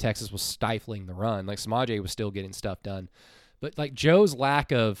case of Texas was stifling the run. Like Samaje was still getting stuff done. But like Joe's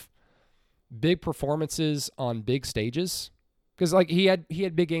lack of big performances on big stages, because like he had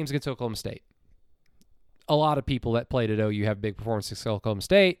big games against Oklahoma State. A lot of people that played at OU have big performances against Oklahoma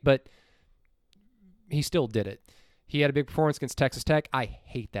State, but he still did it. He had a big performance against Texas Tech. I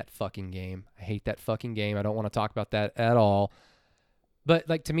hate that fucking game. I don't want to talk about that at all. But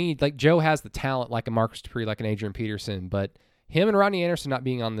like to me, like Joe has the talent like a Marcus Dupree, like an Adrian Peterson, but him and Rodney Anderson not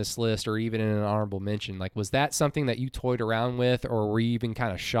being on this list or even in an honorable mention, like was that something that you toyed around with, or were you even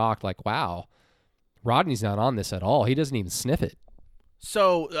kind of shocked like, wow, Rodney's not on this at all. He doesn't even sniff it.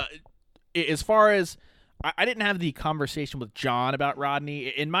 So as far as I didn't have the conversation with John about Rodney.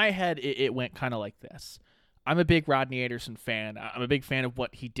 In my head, it went kind of like this. I'm a big Rodney Anderson fan. I'm a big fan of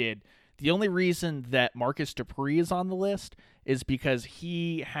what he did. The only reason that Marcus Dupree is on the list is because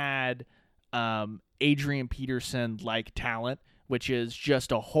he had Adrian Peterson-like talent, which is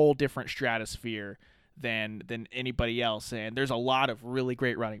just a whole different stratosphere than anybody else. And there's a lot of really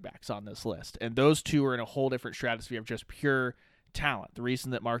great running backs on this list. And those two are in a whole different stratosphere of just pure talent. The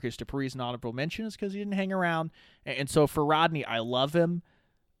reason that Marcus Dupree is an honorable mention is because he didn't hang around. And so for Rodney, I love him.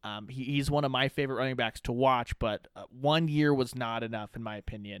 He's one of my favorite running backs to watch, but 1 year was not enough, in my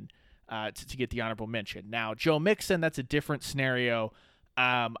opinion, to get the honorable mention. Now, Joe Mixon, that's a different scenario.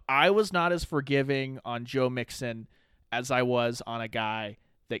 I was not as forgiving on Joe Mixon as I was on a guy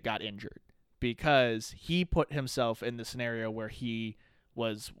that got injured, because he put himself in the scenario where he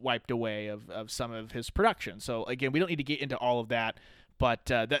was wiped away of some of his production. So, again, we don't need to get into all of that, but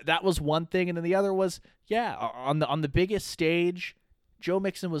that was one thing. And then the other was, on the biggest stage, Joe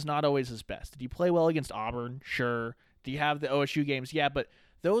Mixon was not always his best. Did he play well against Auburn? Sure. Do you have the OSU games? Yeah, but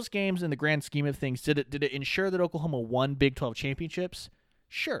those games in the grand scheme of things, did it ensure that Oklahoma won Big 12 championships?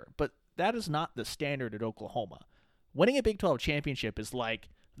 Sure, but that is not the standard at Oklahoma. Winning a Big 12 championship is like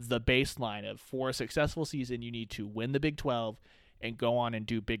the baseline of, for a successful season, you need to win the Big 12 and go on and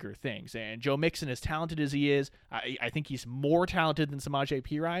do bigger things. And Joe Mixon, as talented as he is, I think he's more talented than Samaje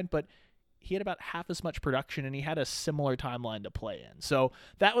Perine, but he had about half as much production, and he had a similar timeline to play in. So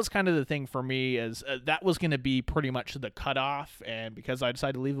that was kind of the thing for me, is that was going to be pretty much the cutoff, and because I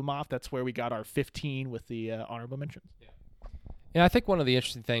decided to leave him off, that's where we got our 15 with the honorable mentions. Yeah, I think one of the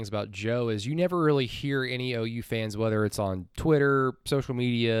interesting things about Joe is you never really hear any OU fans, whether it's on Twitter, social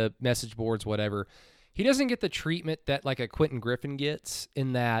media, message boards, whatever. He doesn't get the treatment that like a Quentin Griffin gets,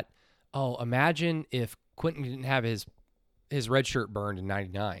 in that, oh, imagine if Quentin didn't have his red shirt burned in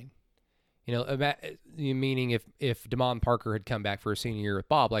 99. You know, meaning if Damon Parker had come back for a senior year with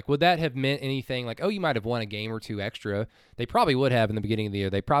Bob, like, would that have meant anything? Like, oh, you might have won a game or two extra. They probably would have in the beginning of the year.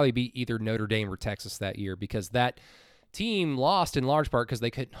 They'd probably beat either Notre Dame or Texas that year, because that team lost in large part because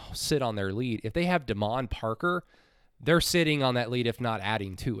they couldn't sit on their lead. If they have Damon Parker, they're sitting on that lead, if not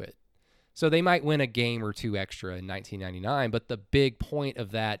adding to it. So they might win a game or two extra in 1999, but the big point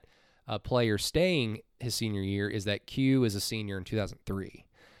of that player staying his senior year is that Q is a senior in 2003.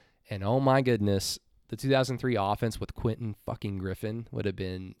 And oh my goodness, the 2003 offense with Quentin fucking Griffin would have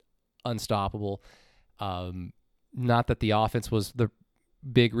been unstoppable. Not that the offense was the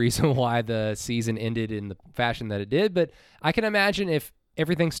big reason why the season ended in the fashion that it did, but I can imagine if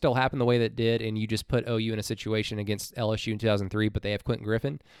everything still happened the way that it did, and you just put OU in a situation against LSU in 2003, but they have Quentin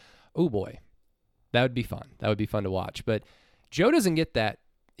Griffin. Oh boy, that would be fun. That would be fun to watch. But Joe doesn't get that.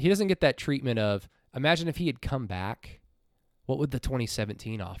 He doesn't get that treatment of, imagine if he had come back, what would the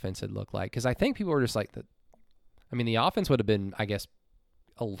 2017 offense had looked like? Because I think people were just like, the offense would have been, I guess,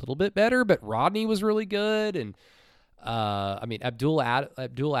 a little bit better, but Rodney was really good. And Abdul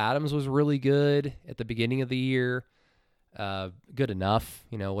Adams was really good at the beginning of the year. Good enough,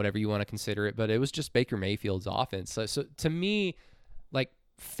 whatever you want to consider it. But it was just Baker Mayfield's offense. So to me, like,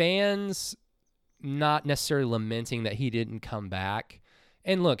 fans not necessarily lamenting that he didn't come back.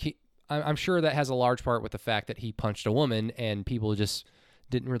 And look, I'm sure that has a large part with the fact that he punched a woman and people just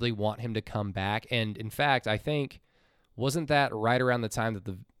didn't really want him to come back. And in fact, I think, wasn't that right around the time that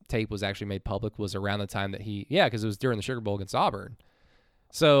the tape was actually made public, was around the time that because it was during the Sugar Bowl against Auburn.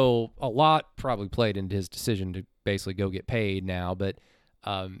 So a lot probably played into his decision to basically go get paid now. But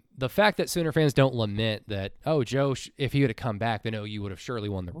the fact that Sooner fans don't lament that, oh, Joe, if he would have come back, then OU would have surely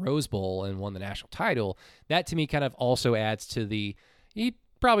won the Rose Bowl and won the national title. That to me kind of also adds to he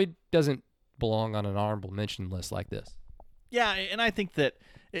probably doesn't belong on an honorable mention list like this. Yeah, and I think that,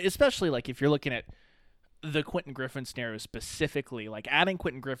 especially like if you're looking at the Quentin Griffin scenario specifically, like adding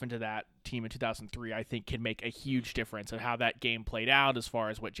Quentin Griffin to that team in 2003, I think can make a huge difference of how that game played out as far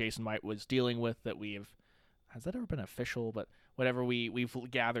as what Jason White was dealing with. Has that ever been official? But whatever we've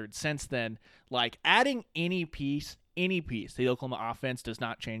gathered since then, like adding any piece to the Oklahoma offense does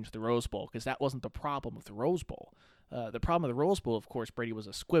not change the Rose Bowl, because that wasn't the problem with the Rose Bowl. The problem with the Rose Bowl, of course, Brady, was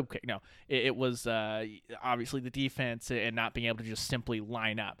a squib kick. No, it was obviously the defense and not being able to just simply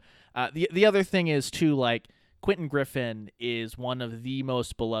line up. The other thing is, too, like, Quentin Griffin is one of the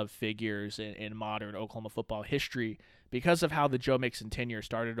most beloved figures in modern Oklahoma football history because of how the Joe Mixon tenure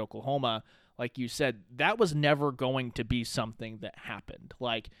started at Oklahoma. Like you said, that was never going to be something that happened.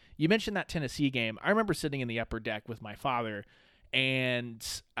 Like, you mentioned that Tennessee game. I remember sitting in the upper deck with my father, and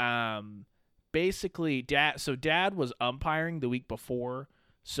basically dad was umpiring the week before,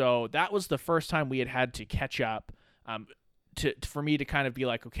 so that was the first time we had to catch up for me to kind of be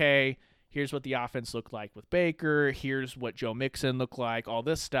like, okay, here's what the offense looked like with Baker, here's what Joe Mixon looked like, all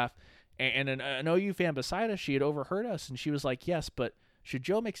this stuff. And an OU fan beside us, she had overheard us, and she was like, yes, but should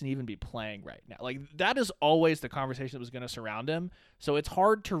Joe Mixon even be playing right now? Like, that is always the conversation that was going to surround him. So it's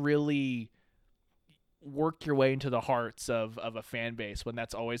hard to really work your way into the hearts of a fan base when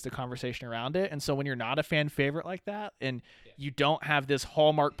that's always the conversation around it. And so when you're not a fan favorite like that, and you don't have this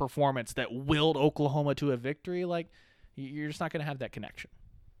hallmark performance that willed Oklahoma to a victory, like, you're just not going to have that connection.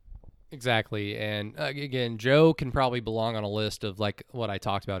 Exactly. And again, Joe can probably belong on a list of, like, what I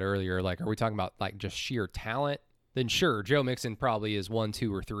talked about earlier. Like, are we talking about, like, just sheer talent? Then sure, Joe Mixon probably is 1,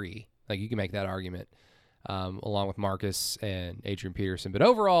 2, or 3. Like, you can make that argument, along with Marcus and Adrian Peterson. But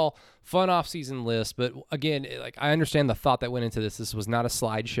overall, fun off-season list. But again, like, I understand the thought that went into this. This was not a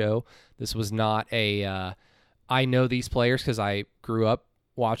slideshow. This was not a I know these players because I grew up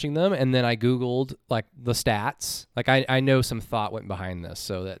watching them, and then I Googled, like, the stats. Like, I know some thought went behind this.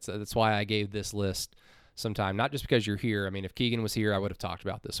 So that's why I gave this list some time. Not just because you're here. I mean, if Keegan was here, I would have talked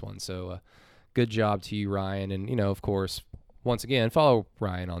about this one. So good job to you, Ryan. And, of course, once again, follow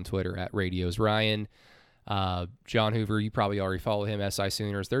Ryan on Twitter at Radios Ryan. John Hoover, you probably already follow him, SI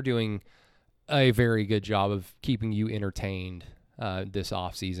Sooners. They're doing a very good job of keeping you entertained this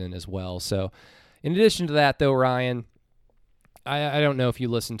offseason as well. So in addition to that, though, Ryan, I don't know if you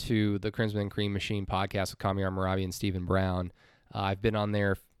listen to the Crimson and Cream Machine podcast with Kamiar Marabi and Stephen Brown. I've been on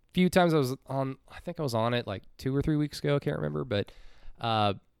there a few times. I think I was on it like 2 or 3 weeks ago. I can't remember, but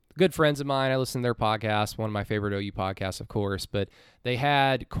good friends of mine. I listen to their podcast, one of my favorite OU podcasts, of course. But they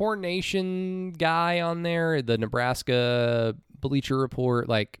had Corn Nation guy on there, the Nebraska Bleacher Report,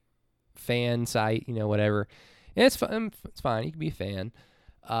 like, fan site, whatever. And it's fun. It's fine. You can be a fan.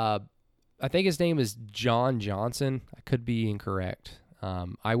 I think his name is John Johnson. I could be incorrect.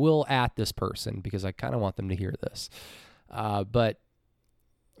 I will at this person because I kind of want them to hear this. But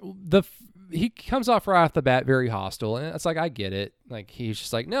he comes off right off the bat very hostile, and it's like, I get it. Like, he's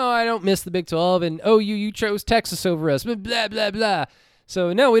just like, no, I don't miss the Big 12, and you chose Texas over us, blah, blah, blah.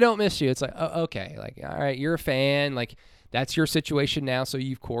 So, no, we don't miss you. It's like, oh, okay, like, all right, you're a fan. Like, that's your situation now, so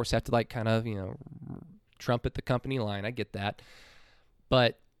you, of course, have to, like, kind of, trumpet the company line. I get that.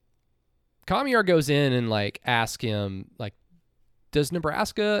 But Kamiar goes in and, like, asks him, like, does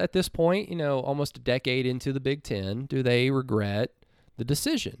Nebraska at this point, almost a decade into the Big Ten, do they regret the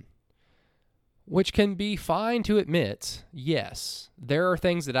decision? Which can be fine to admit. Yes, there are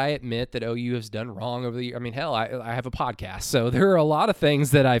things that I admit that OU has done wrong over the year. I mean, hell, I have a podcast, so there are a lot of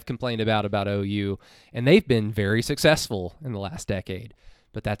things that I've complained about OU, and they've been very successful in the last decade,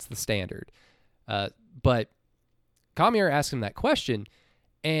 but that's the standard. But Kamiar asked him that question,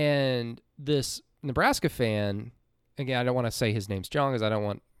 and this Nebraska fan, again, I don't want to say his name's John because I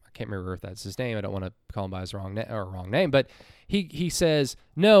can't remember if that's his name. I don't want to call him by his wrong name, but he says,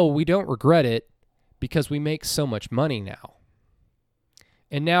 no, we don't regret it because we make so much money now.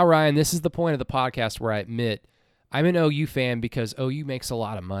 And now, Ryan, this is the point of the podcast where I admit I'm an OU fan because OU makes a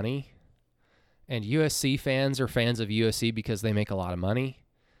lot of money, and USC fans are fans of USC because they make a lot of money.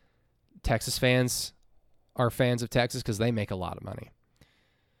 Texas fans are fans of Texas because they make a lot of money.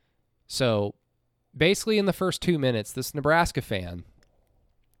 So basically in the first 2 minutes, this Nebraska fan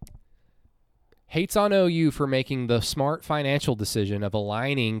hates on OU for making the smart financial decision of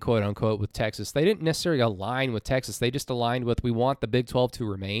aligning, quote unquote, with Texas. They didn't necessarily align with Texas. They just aligned with, we want the Big 12 to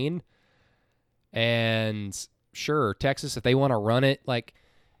remain. And sure, Texas, if they want to run it like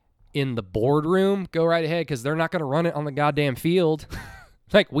in the boardroom, go right ahead, because they're not going to run it on the goddamn field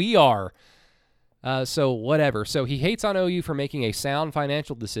like we are. So whatever. So he hates on OU for making a sound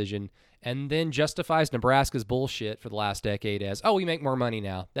financial decision, and then justifies Nebraska's bullshit for the last decade as, oh, we make more money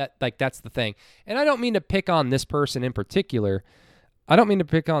now. That's the thing. And I don't mean to pick on this person in particular. But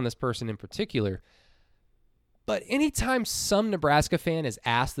anytime some Nebraska fan is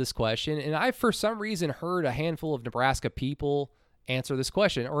asked this question, and I've for some reason heard a handful of Nebraska people answer this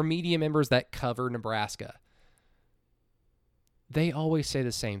question, or media members that cover Nebraska, they always say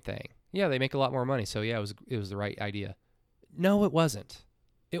the same thing. Yeah, they make a lot more money, so yeah, it was the right idea. No, it wasn't.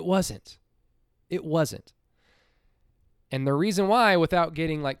 It wasn't. It wasn't. And the reason why, without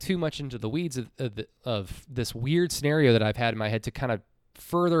getting like too much into the weeds of this weird scenario that I've had in my head to kind of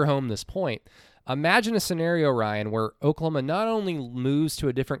further home this point, imagine a scenario, Ryan, where Oklahoma not only moves to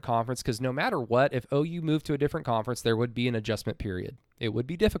a different conference, because no matter what, if OU moved to a different conference, there would be an adjustment period. It would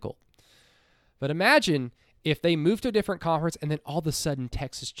be difficult. But imagine if they move to a different conference and then all of a sudden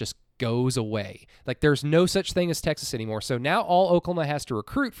Texas just goes away. Like there's no such thing as Texas anymore. So now all Oklahoma has to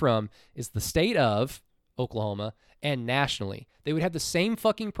recruit from is the state of Oklahoma and nationally. They would have the same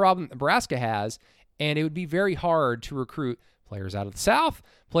fucking problem Nebraska has, and it would be very hard to recruit players out of the South,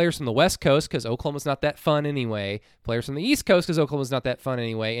 players from the West Coast because Oklahoma's not that fun anyway, players from the East Coast because Oklahoma's not that fun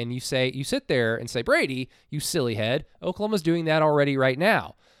anyway, and you sit there and say, Brady, you silly head, Oklahoma's doing that already right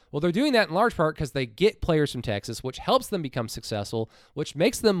now. Well, they're doing that in large part because they get players from Texas, which helps them become successful, which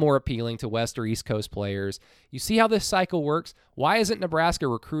makes them more appealing to West or East Coast players. You see how this cycle works? Why isn't Nebraska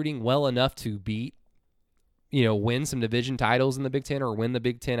recruiting well enough to win some division titles in the Big Ten or win the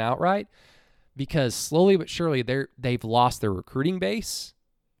Big Ten outright? Because slowly but surely they've lost their recruiting base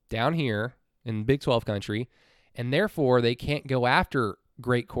down here in Big 12 country, and therefore they can't go after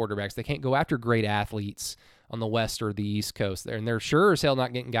great quarterbacks. They can't go after great athletes on the West or the East Coast. And they're sure as hell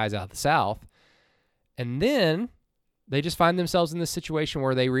not getting guys out of the South. And then they just find themselves in this situation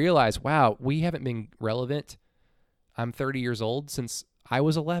where they realize, wow, we haven't been relevant. I'm 30 years old since I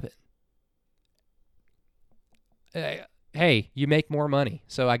was 11. Hey, you make more money.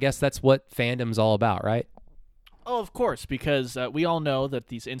 So I guess that's what fandom's all about, right? Oh, of course, because we all know that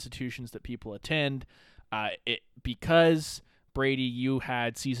these institutions that people attend, because Brady, you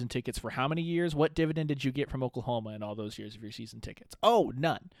had season tickets for how many years? What dividend did you get from Oklahoma in all those years of your season tickets? Oh,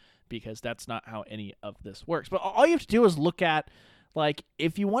 none, because that's not how any of this works. But all you have to do is look at, like,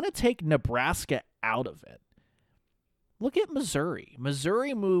 if you want to take Nebraska out of it, look at Missouri.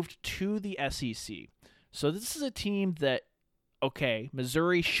 Missouri moved to the SEC. So this is a team that, okay,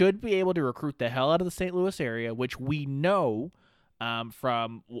 Missouri should be able to recruit the hell out of the St. Louis area, which we know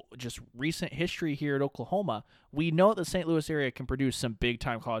from just recent history here at Oklahoma. We know that the St. Louis area can produce some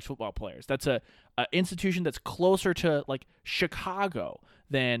big-time college football players. That's a institution that's closer to, like, Chicago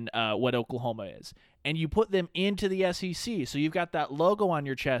than what Oklahoma is. And you put them into the SEC, so you've got that logo on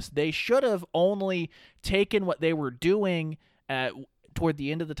your chest. They should have only taken what they were doing toward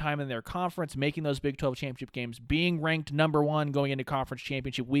the end of the time in their conference, making those Big 12 championship games, being ranked number one going into conference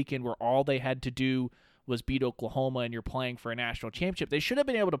championship weekend, where all they had to do was beat Oklahoma and you're playing for a national championship. They should have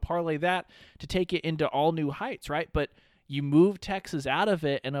been able to parlay that to take it into all new heights, right? But you move Texas out of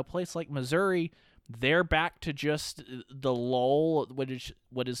it, and a place like Missouri, they're back to just the lull,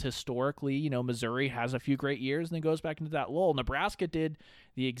 what is historically, Missouri has a few great years and then goes back into that lull. Nebraska did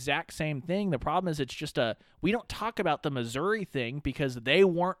the exact same thing. The problem is it's just we don't talk about the Missouri thing because they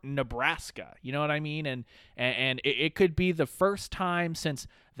weren't Nebraska. You know what I mean? And it could be the first time since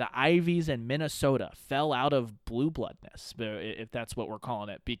the Ivies and Minnesota fell out of blue bloodness, if that's what we're calling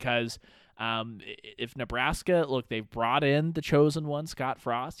it, because if Nebraska, look, they've brought in the chosen one, Scott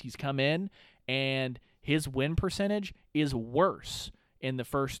Frost. He's come in, and his win percentage is worse in the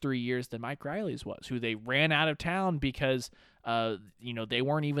first 3 years than Mike Riley's was, who they ran out of town because they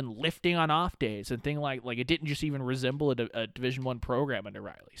weren't even lifting on off days and thing like it didn't just even resemble a Division I program under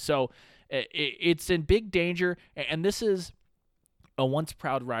Riley. So it's in big danger, and this is a once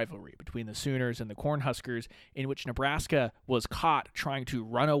proud rivalry between the Sooners and the Cornhuskers, in which Nebraska was caught trying to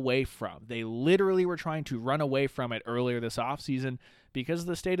run away from. They literally were trying to run away from it earlier this offseason because of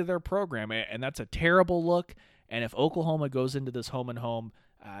the state of their program, and that's a terrible look. And if Oklahoma goes into this home and home,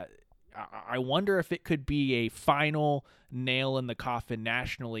 I wonder if it could be a final nail in the coffin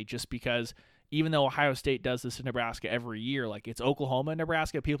nationally, just because even though Ohio State does this in Nebraska every year, like, it's Oklahoma and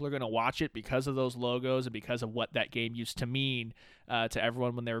Nebraska, people are going to watch it because of those logos and because of what that game used to mean to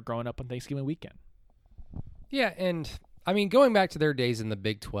everyone when they were growing up on Thanksgiving weekend. Yeah, and I mean, going back to their days in the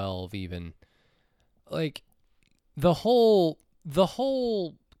Big 12 even, like, the whole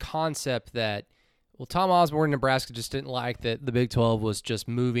concept that, well, Tom Osborne in Nebraska just didn't like that the Big 12 was just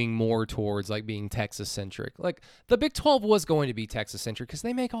moving more towards, like, being Texas-centric. Like, the Big 12 was going to be Texas-centric because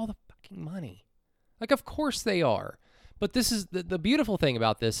they make all the fucking money. Like, of course they are. But this is the beautiful thing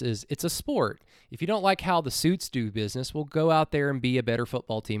about this is it's a sport. If you don't like how the suits do business, well, go out there and be a better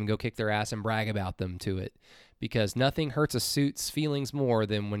football team and go kick their ass and brag about them to it. Because nothing hurts a suit's feelings more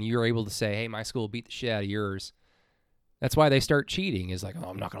than when you're able to say, hey, my school beat the shit out of yours. That's why they start cheating, is like, oh,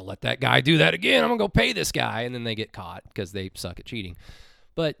 I'm not going to let that guy do that again. I'm going to go pay this guy. And then they get caught because they suck at cheating.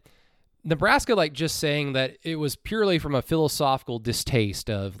 But Nebraska, like, just saying that it was purely from a philosophical distaste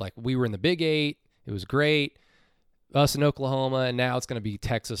of, like, we were in the Big 8, it was great, us in Oklahoma, and now it's going to be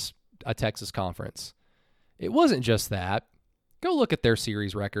a Texas conference. It wasn't just that. Go look at their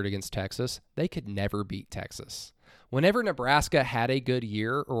series record against Texas. They could never beat Texas. Whenever Nebraska had a good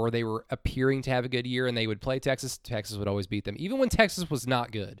year, or they were appearing to have a good year and they would play Texas, Texas would always beat them. Even when Texas was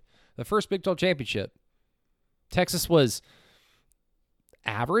not good. The first Big 12 championship, Texas was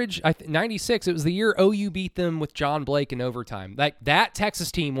average. 96, it was the year OU beat them with John Blake in overtime. Like, that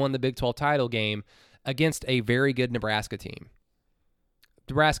Texas team won the Big 12 title game against a very good Nebraska team.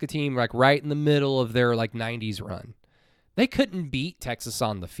 Nebraska team, like, right in the middle of their, like, 90s run. They couldn't beat Texas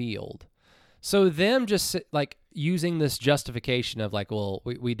on the field. So them just, like, using this justification of, like, well,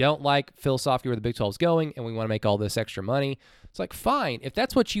 we don't like philosophically where the Big 12 is going, and we want to make all this extra money. It's like, fine. If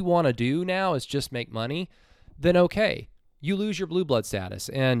that's what you want to do now is just make money, then okay. You lose your blue blood status.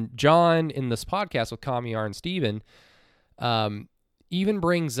 And John, in this podcast with Kamiar and Steven, even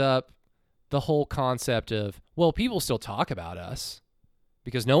brings up the whole concept of, well, people still talk about us.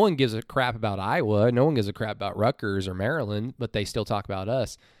 Because no one gives a crap about Iowa, no one gives a crap about Rutgers or Maryland, but they still talk about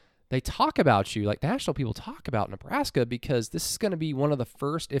us. They talk about you, like national people talk about Nebraska, because this is going to be one of the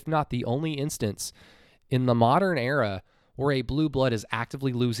first, if not the only instance in the modern era where a blue blood is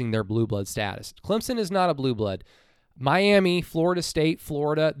actively losing their blue blood status. Clemson is not a blue blood. Miami, Florida State,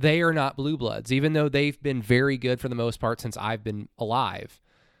 Florida, they are not blue bloods, even though they've been very good for the most part since I've been alive.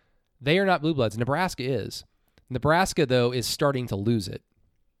 They are not blue bloods. Nebraska is. Nebraska, though, is starting to lose it.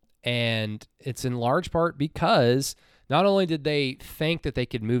 And it's in large part because not only did they think that they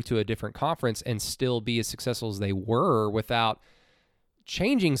could move to a different conference and still be as successful as they were without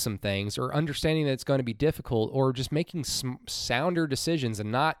changing some things or understanding that it's going to be difficult or just making some sounder decisions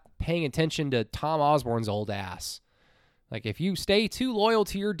and not paying attention to Tom Osborne's old ass. Like, if you stay too loyal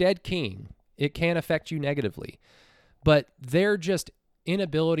to your dead king, it can affect you negatively. But their just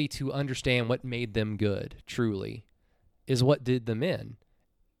inability to understand what made them good, truly, is what did them in.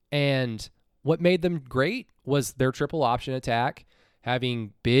 And what made them great was their triple option attack,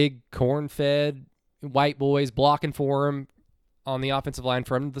 having big, corn-fed white boys blocking for them on the offensive line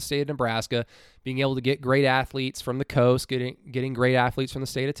from the state of Nebraska, being able to get great athletes from the coast, getting great athletes from the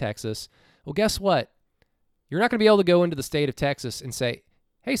state of Texas. Well, guess what? You're not going to be able to go into the state of Texas and say,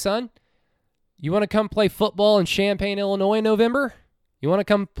 hey, son, you want to come play football in Champaign, Illinois in November? You want to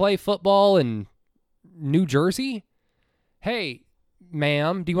come play football in New Jersey? Hey,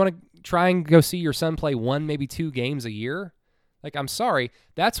 ma'am, do you want to try and go see your son play 1, maybe 2 games a year? Like, I'm sorry.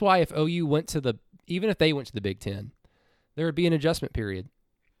 That's why if OU even if they went to the Big Ten, there would be an adjustment period.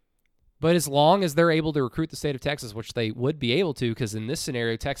 But as long as they're able to recruit the state of Texas, which they would be able to, because in this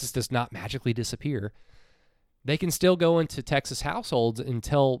scenario, Texas does not magically disappear, they can still go into Texas households and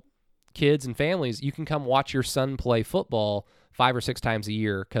tell kids and families, you can come watch your son play football 5 or 6 times a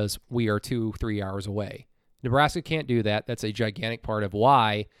year because we are 2-3 hours away. Nebraska can't do that. That's a gigantic part of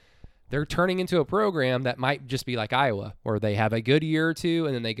why they're turning into a program that might just be like Iowa, where they have a good year or two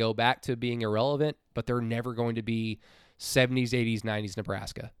and then they go back to being irrelevant, but they're never going to be 70s, 80s, 90s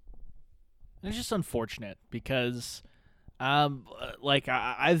Nebraska. It's just unfortunate because,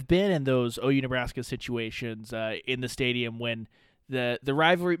 I've been in those OU Nebraska situations in the stadium when the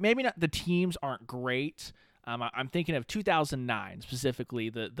rivalry, maybe not the teams aren't great. I'm thinking of 2009 specifically,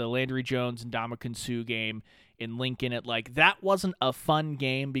 the Landry Jones and Ndamukong Suh game in Lincoln. That wasn't a fun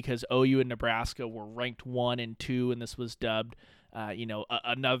game because OU and Nebraska were ranked 1 and 2, and this was dubbed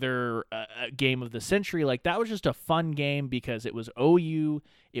another game of the century. Like, that was just a fun game because it was OU,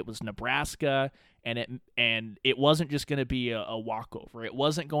 it was Nebraska, and it wasn't just going to be a walkover. It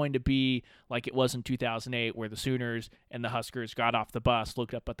wasn't going to be like it was in 2008 where the Sooners and the Huskers got off the bus,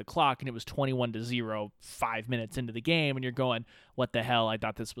 looked up at the clock, and it was 21-0 5 minutes into the game, and you're going, what the hell? I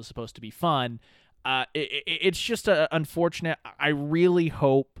thought this was supposed to be fun. It's just unfortunate. I really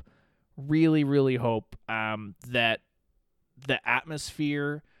hope, really hope that the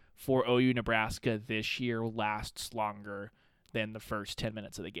atmosphere for OU Nebraska this year lasts longer than the first 10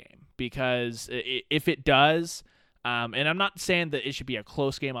 minutes of the game. Because if it does, and I'm not saying that it should be a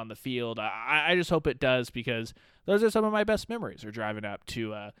close game on the field, I just hope it does, because those are some of my best memories, are driving up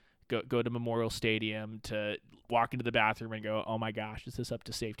to go to Memorial Stadium, to walk into the bathroom and go, oh my gosh, is this up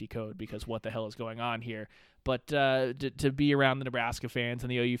to safety code? Because what the hell is going on here? But to be around the Nebraska fans and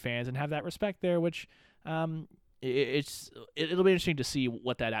the OU fans and have that respect there, which it'll be interesting to see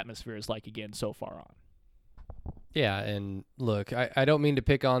what that atmosphere is like again so far on. Yeah, and look, I don't mean to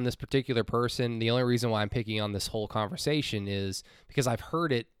pick on this particular person. The only reason why I'm picking on this whole conversation is because I've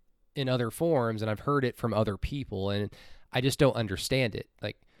heard it in other forums and I've heard it from other people, and I just don't understand it.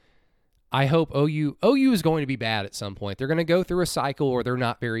 Like, I hope OU is going to be bad at some point. They're going to go through a cycle where they're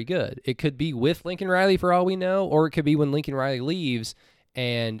not very good. It could be with Lincoln Riley for all we know, or it could be when Lincoln Riley leaves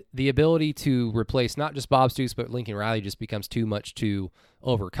and the ability to replace not just Bob Stoops but Lincoln Riley just becomes too much to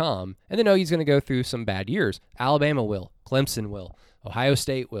overcome. And then OU's going to go through some bad years. Alabama will, Clemson will, Ohio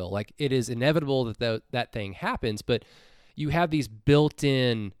State will. Like, it is inevitable that that thing happens, but you have these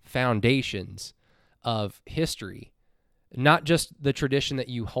built-in foundations of history. Not just the tradition that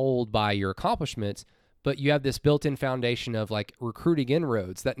you hold by your accomplishments, but you have this built-in foundation of like recruiting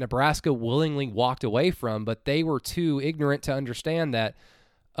inroads that Nebraska willingly walked away from, but they were too ignorant to understand that,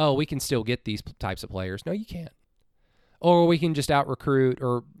 oh, we can still get these types of players. No, you can't. Or we can just out-recruit,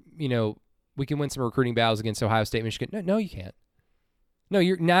 or, you know, we can win some recruiting battles against Ohio State, Michigan. No, you can't. No,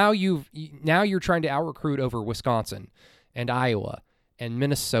 now you're trying to out-recruit over Wisconsin and Iowa and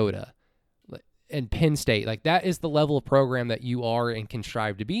Minnesota and Penn State. Like, that is the level of program that you are and can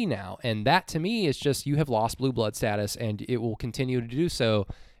strive to be now. And that, to me, is just, you have lost blue blood status, and it will continue to do so,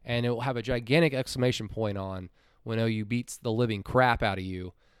 and it will have a gigantic exclamation point on when OU beats the living crap out of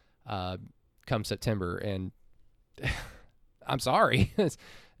you come September. And I'm sorry.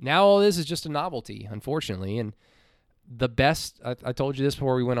 Now all this is just a novelty, unfortunately. And the best, I told you this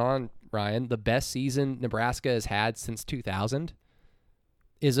before we went on, Ryan, the best season Nebraska has had since 2000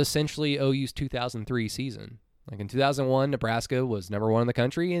 is essentially OU's 2003 season. Like, in 2001, Nebraska was number one in the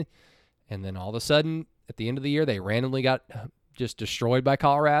country, and then all of a sudden, at the end of the year, they randomly got just destroyed by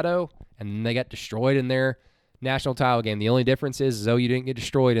Colorado, and then they got destroyed in their national title game. The only difference is OU didn't get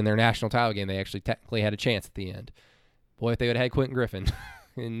destroyed in their national title game. They actually technically had a chance at the end. Boy, if they would have had Quentin Griffin.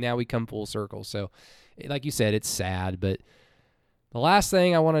 And now we come full circle. So, like you said, it's sad, but the last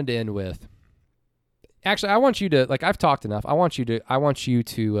thing I wanted to end with, actually, I want you to, like, I've talked enough. I want you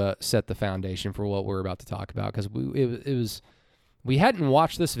to set the foundation for what we're about to talk about, because we hadn't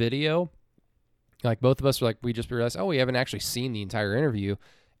watched this video. Like, both of us were like, we just realized, oh, we haven't actually seen the entire interview.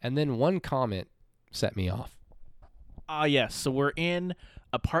 And then one comment set me off. Yes. So we're in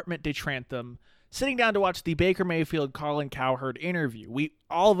Apartment de Trantham, sitting down to watch the Baker Mayfield, Colin Cowherd interview.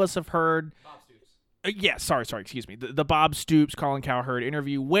 All of us have heard. Bob Stoops. Excuse me. The Bob Stoops, Colin Cowherd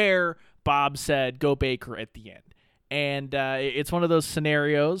interview, where Bob said, "Go Baker" at the end. And it's one of those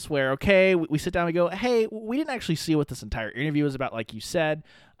scenarios where, okay, we sit down and we go, hey, we didn't actually see what this entire interview was about, like you said.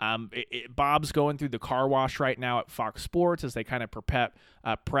 Bob's going through the car wash right now at Fox Sports as they kind of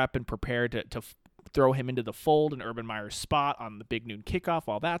prep and prepare to throw him into the fold in Urban Meyer's spot on the Big Noon Kickoff,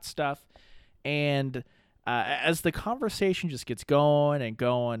 all that stuff. And as the conversation just gets going and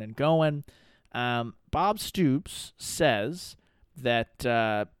going and going, Bob Stoops says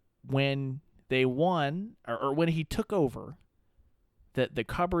that when they won, or when he took over, that the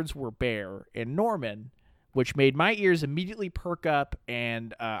cupboards were bare in Norman, which made my ears immediately perk up,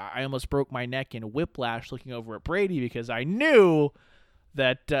 and I almost broke my neck in a whiplash looking over at Brady, because I knew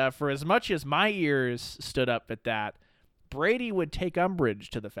that for as much as my ears stood up at that, Brady would take umbrage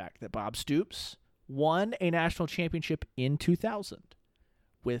to the fact that Bob Stoops won a national championship in 2000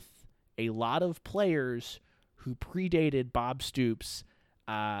 with a lot of players who predated Bob Stoops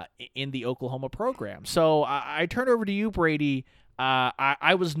in the Oklahoma program. So I turn over to you, Brady.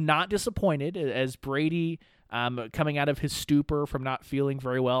 I was not disappointed as Brady, coming out of his stupor from not feeling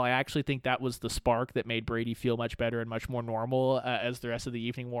very well. I actually think that was the spark that made Brady feel much better and much more normal as the rest of the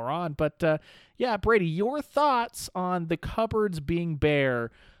evening wore on. But yeah, Brady, your thoughts on the cupboards being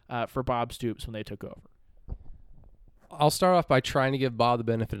bare for Bob Stoops when they took over? I'll start off by trying to give Bob the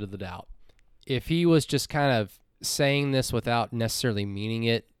benefit of the doubt. If he was just kind of saying this without necessarily meaning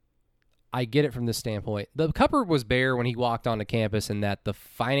it, I get it from this standpoint. The cupboard was bare when he walked onto campus, and that the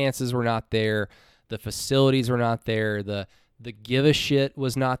finances were not there, the facilities were not there, the give a shit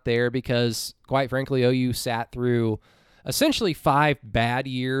was not there, because, quite frankly, OU sat through essentially 5 bad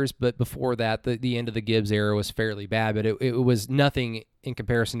years, but before that, the end of the Gibbs era was fairly bad, but it was nothing in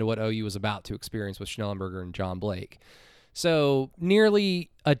comparison to what OU was about to experience with Schnellenberger and John Blake. So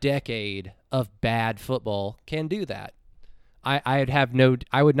nearly a decade of bad football can do that.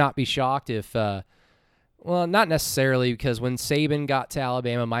 I would not be shocked if, well, not necessarily, because when Saban got to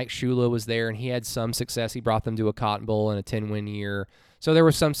Alabama, Mike Shula was there and he had some success. He brought them to a Cotton Bowl and a 10-win year. So there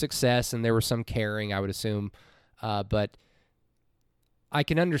was some success and there was some caring, I would assume. But I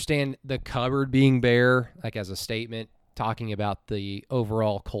can understand the cupboard being bare, like as a statement, talking about the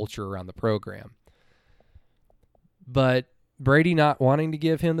overall culture around the program. But Brady not wanting to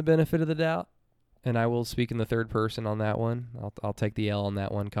give him the benefit of the doubt, and I will speak in the third person on that one. I'll take the L on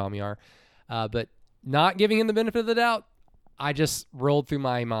that one, Kamiar. But not giving him the benefit of the doubt, I just rolled through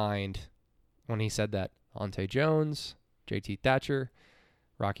my mind when he said that. Ante Jones, JT Thatcher,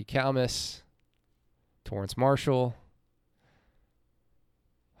 Rocky Calmus, Torrance Marshall.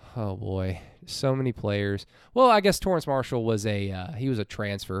 Oh boy, so many players. Well, I guess Torrance Marshall was he was a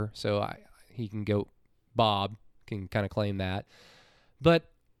transfer, so he can go. Bob can kind of claim that. But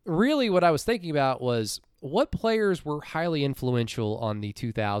really, what I was thinking about was what players were highly influential on the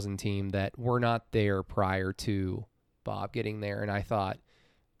 2000 team that were not there prior to Bob getting there, and I thought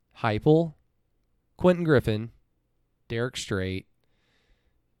Heupel, Quentin Griffin, Derek Strait,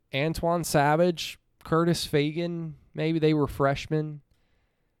 Antoine Savage, Curtis Fagan. Maybe they were freshmen.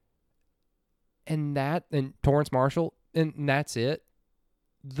 And Torrance Marshall, and that's it.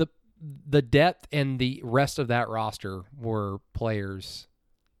 The depth and the rest of that roster were players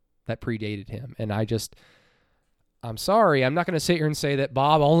that predated him. And I'm sorry, I'm not going to sit here and say that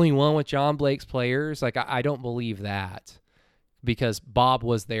Bob only won with John Blake's players. Like, I don't believe that, because Bob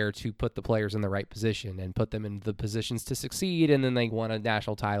was there to put the players in the right position and put them in the positions to succeed, and then they won a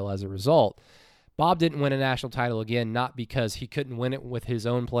national title as a result. Bob didn't win a national title again, not because he couldn't win it with his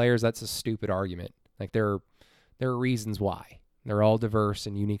own players. That's a stupid argument. Like, there are reasons why. They're all diverse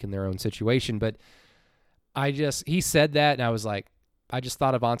and unique in their own situation. But he said that, and I was like, I just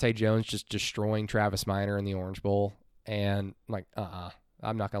thought of Avante Jones just destroying Travis Minor in the Orange Bowl. And I'm like,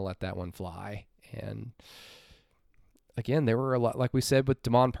 I'm not going to let that one fly. And again, there were a lot, like we said with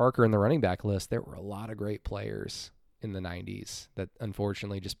Damon Parker in the running back list, there were a lot of great players in the 90s that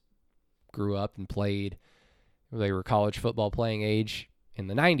unfortunately just grew up and played. They were college football playing age in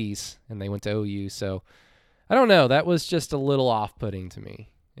the 90s, and they went to OU. So I don't know. That was just a little off-putting to me.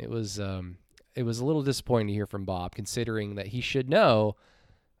 It was a little disappointing to hear from Bob, considering that he should know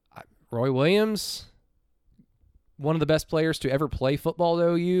Roy Williams, one of the best players to ever play football at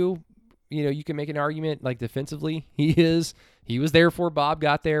OU. You know, you can make an argument like defensively. He was there before Bob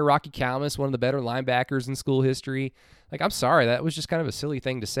got there. Rocky Calmus, one of the better linebackers in school history. Like, I'm sorry, that was just kind of a silly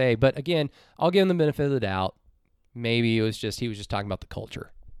thing to say. But again, I'll give him the benefit of the doubt. Maybe he was just talking about the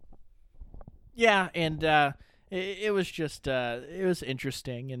culture. Yeah, and it was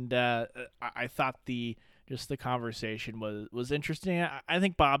interesting, and I thought the conversation was interesting. I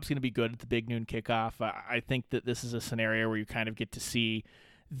think Bob's going to be good at the Big Noon Kickoff. I think that this is a scenario where you kind of get to see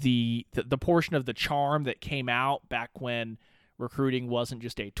the portion of the charm that came out back when recruiting wasn't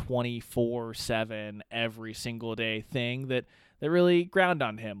just a 24/7 every single day thing that really ground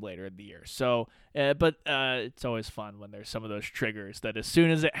on him later in the year. So, but it's always fun when there's some of those triggers that as soon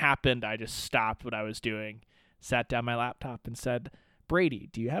as it happened, I just stopped what I was doing, sat down my laptop, and said, Brady,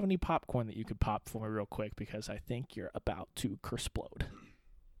 do you have any popcorn that you could pop for me real quick? Because I think you're about to explode.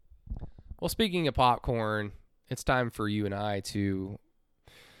 Well, speaking of popcorn, it's time for you and I to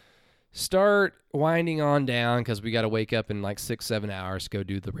start winding on down, because we got to wake up in like 6-7 hours to go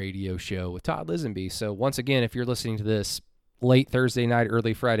do the radio show with Todd Lisenby. So once again, if you're listening to this late Thursday night,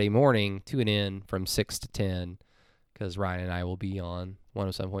 early Friday morning, tune in from 6 to 10, because Ryan and I will be on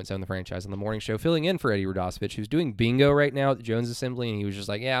 107.7 The Franchise on the morning show, filling in for Eddie Radosevich, who's doing bingo right now at the Jones Assembly, and he was just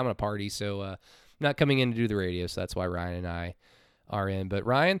like, yeah, I'm going to party, so I'm not coming in to do the radio, so that's why Ryan and I are in. But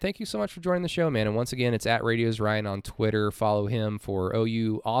Ryan, thank you so much for joining the show, man. And once again, it's at Radios Ryan on Twitter. Follow him for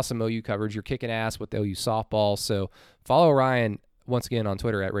awesome OU coverage. You're kicking ass with OU softball, so follow Ryan once again on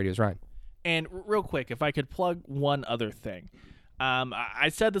Twitter at Radios Ryan. And real quick, if I could plug one other thing. I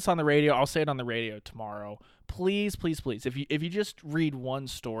said this on the radio. I'll say it on the radio tomorrow. Please, please, please, if you just read one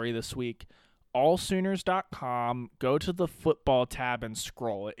story this week, allsooners.com, go to the football tab and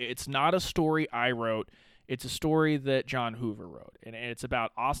scroll. It's not a story I wrote. It's a story that John Hoover wrote, and it's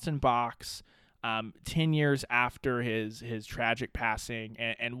about Austin Box 10 years after his tragic passing,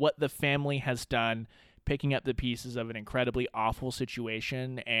 and what the family has done, picking up the pieces of an incredibly awful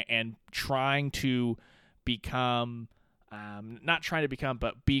situation and trying to become,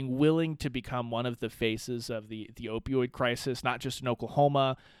 but being willing to become one of the faces of the opioid crisis, not just in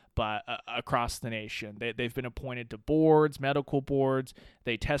Oklahoma, but across the nation. They've been appointed to boards, medical boards.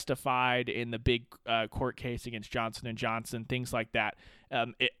 They testified in the big court case against Johnson & Johnson, things like that.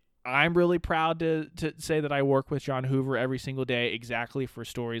 I'm really proud to say that I work with John Hoover every single day exactly for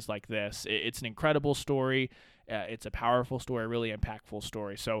stories like this. It's an incredible story. It's a powerful story, a really impactful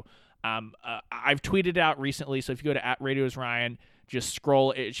story. So I've tweeted out recently, so if you go to @RadiosRyan, just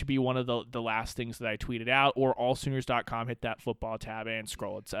scroll. It should be one of the last things that I tweeted out, or allsooners.com, hit that football tab and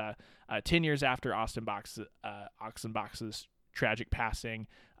scroll. It's 10 years after Austin Box's tragic passing,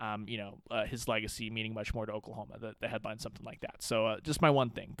 his legacy meaning much more to Oklahoma. The headline, something like that. So just my one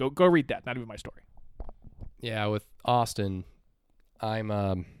thing. Go read that. Not even my story. Yeah, with Austin, I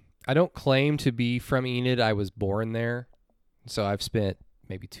don't claim to be from Enid. I was born there, so I've spent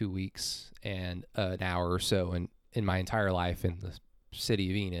maybe 2 weeks and an hour or so in my entire life in the city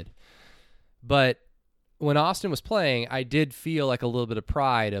of Enid. But when Austin was playing, I did feel like a little bit of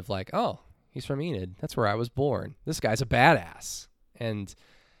pride of like, oh, he's from Enid. That's where I was born. This guy's a badass. And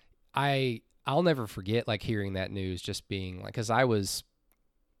I'll never forget like hearing that news, just being like, because I was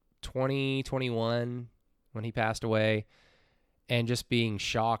 20, 21 when he passed away, and just being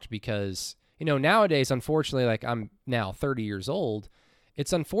shocked because, you know, nowadays, unfortunately, like I'm now 30 years old.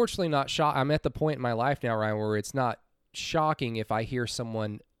 It's unfortunately not shock. I'm at the point in my life now, Ryan, where it's not shocking if I hear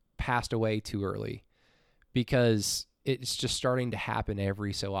someone passed away too early, because it's just starting to happen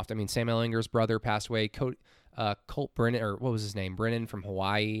every so often. I mean, Sam Ellinger's brother passed away. Colt Brennan, or what was his name? Brennan from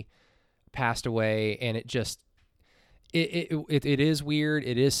Hawaii passed away, and it just it is weird.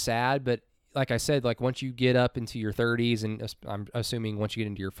 It is sad, but like I said, like once you get up into your 30s, and I'm assuming once you get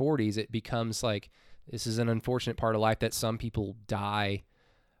into your 40s, it becomes like this is an unfortunate part of life that some people die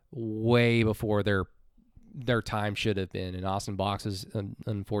way before their time should have been. And Austin Box is an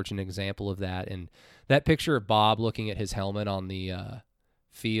unfortunate example of that. And that picture of Bob looking at his helmet on the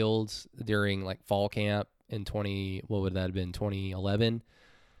fields during like fall camp in 2011.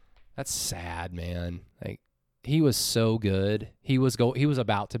 That's sad, man. Like he was so good. He was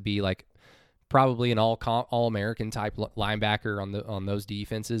about to be like probably an all-American type linebacker on those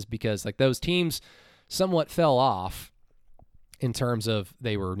defenses, because like those teams somewhat fell off in terms of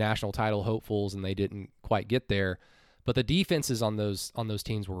they were national title hopefuls and they didn't quite get there, but the defenses on those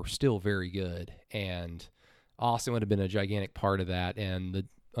teams were still very good, and Austin would have been a gigantic part of that. And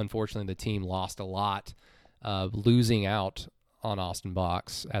unfortunately the team lost a lot, losing out on Austin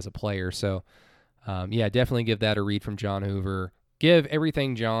Box as a player. So definitely give that a read from John Hoover. Give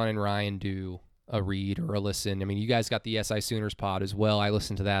everything John and Ryan do a read or a listen. I mean, you guys got the SI Sooners pod as well. I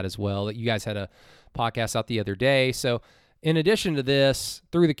listened to that as well. You guys had a podcast out the other day. So in addition to this,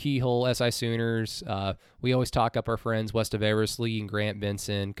 Through the Keyhole, SI Sooners, we always talk up our friends west of Eversley and Grant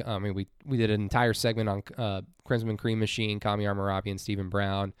Benson. I mean, we did an entire segment on Crimson Cream Machine, Kami Amarabi, and Stephen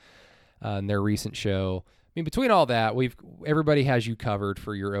Brown in their recent show. I mean, between all that, everybody has you covered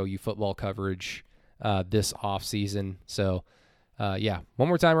for your OU football coverage this off season. So, one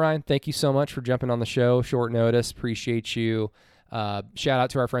more time, Ryan, thank you so much for jumping on the show. Short notice, appreciate you. Shout out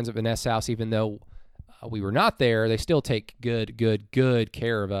to our friends at Vanessa House. Even though we were not there, they still take good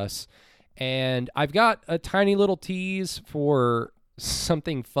care of us. And I've got a tiny little tease for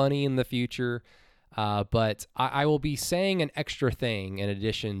something funny in the future. But I will be saying an extra thing in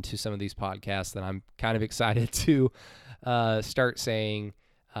addition to some of these podcasts that I'm kind of excited to start saying.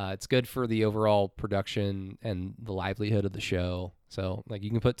 It's good for the overall production and the livelihood of the show. So, like, you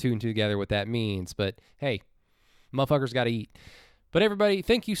can put two and two together what that means. But, hey, motherfuckers got to eat. But, everybody,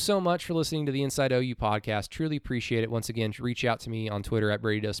 thank you so much for listening to the Inside OU podcast. Truly appreciate it. Once again, reach out to me on Twitter at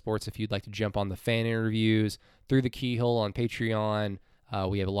Brady Does Sports if you'd like to jump on the fan interviews, Through the Keyhole on Patreon.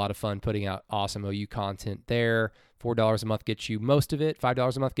 We have a lot of fun putting out awesome OU content there. $4 a month gets you most of it.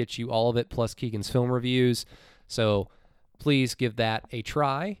 $5 a month gets you all of it, plus Keegan's film reviews. So please give that a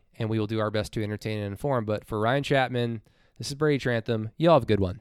try, and we will do our best to entertain and inform. But for Ryan Chapman, this is Brady Trantham. Y'all have a good one.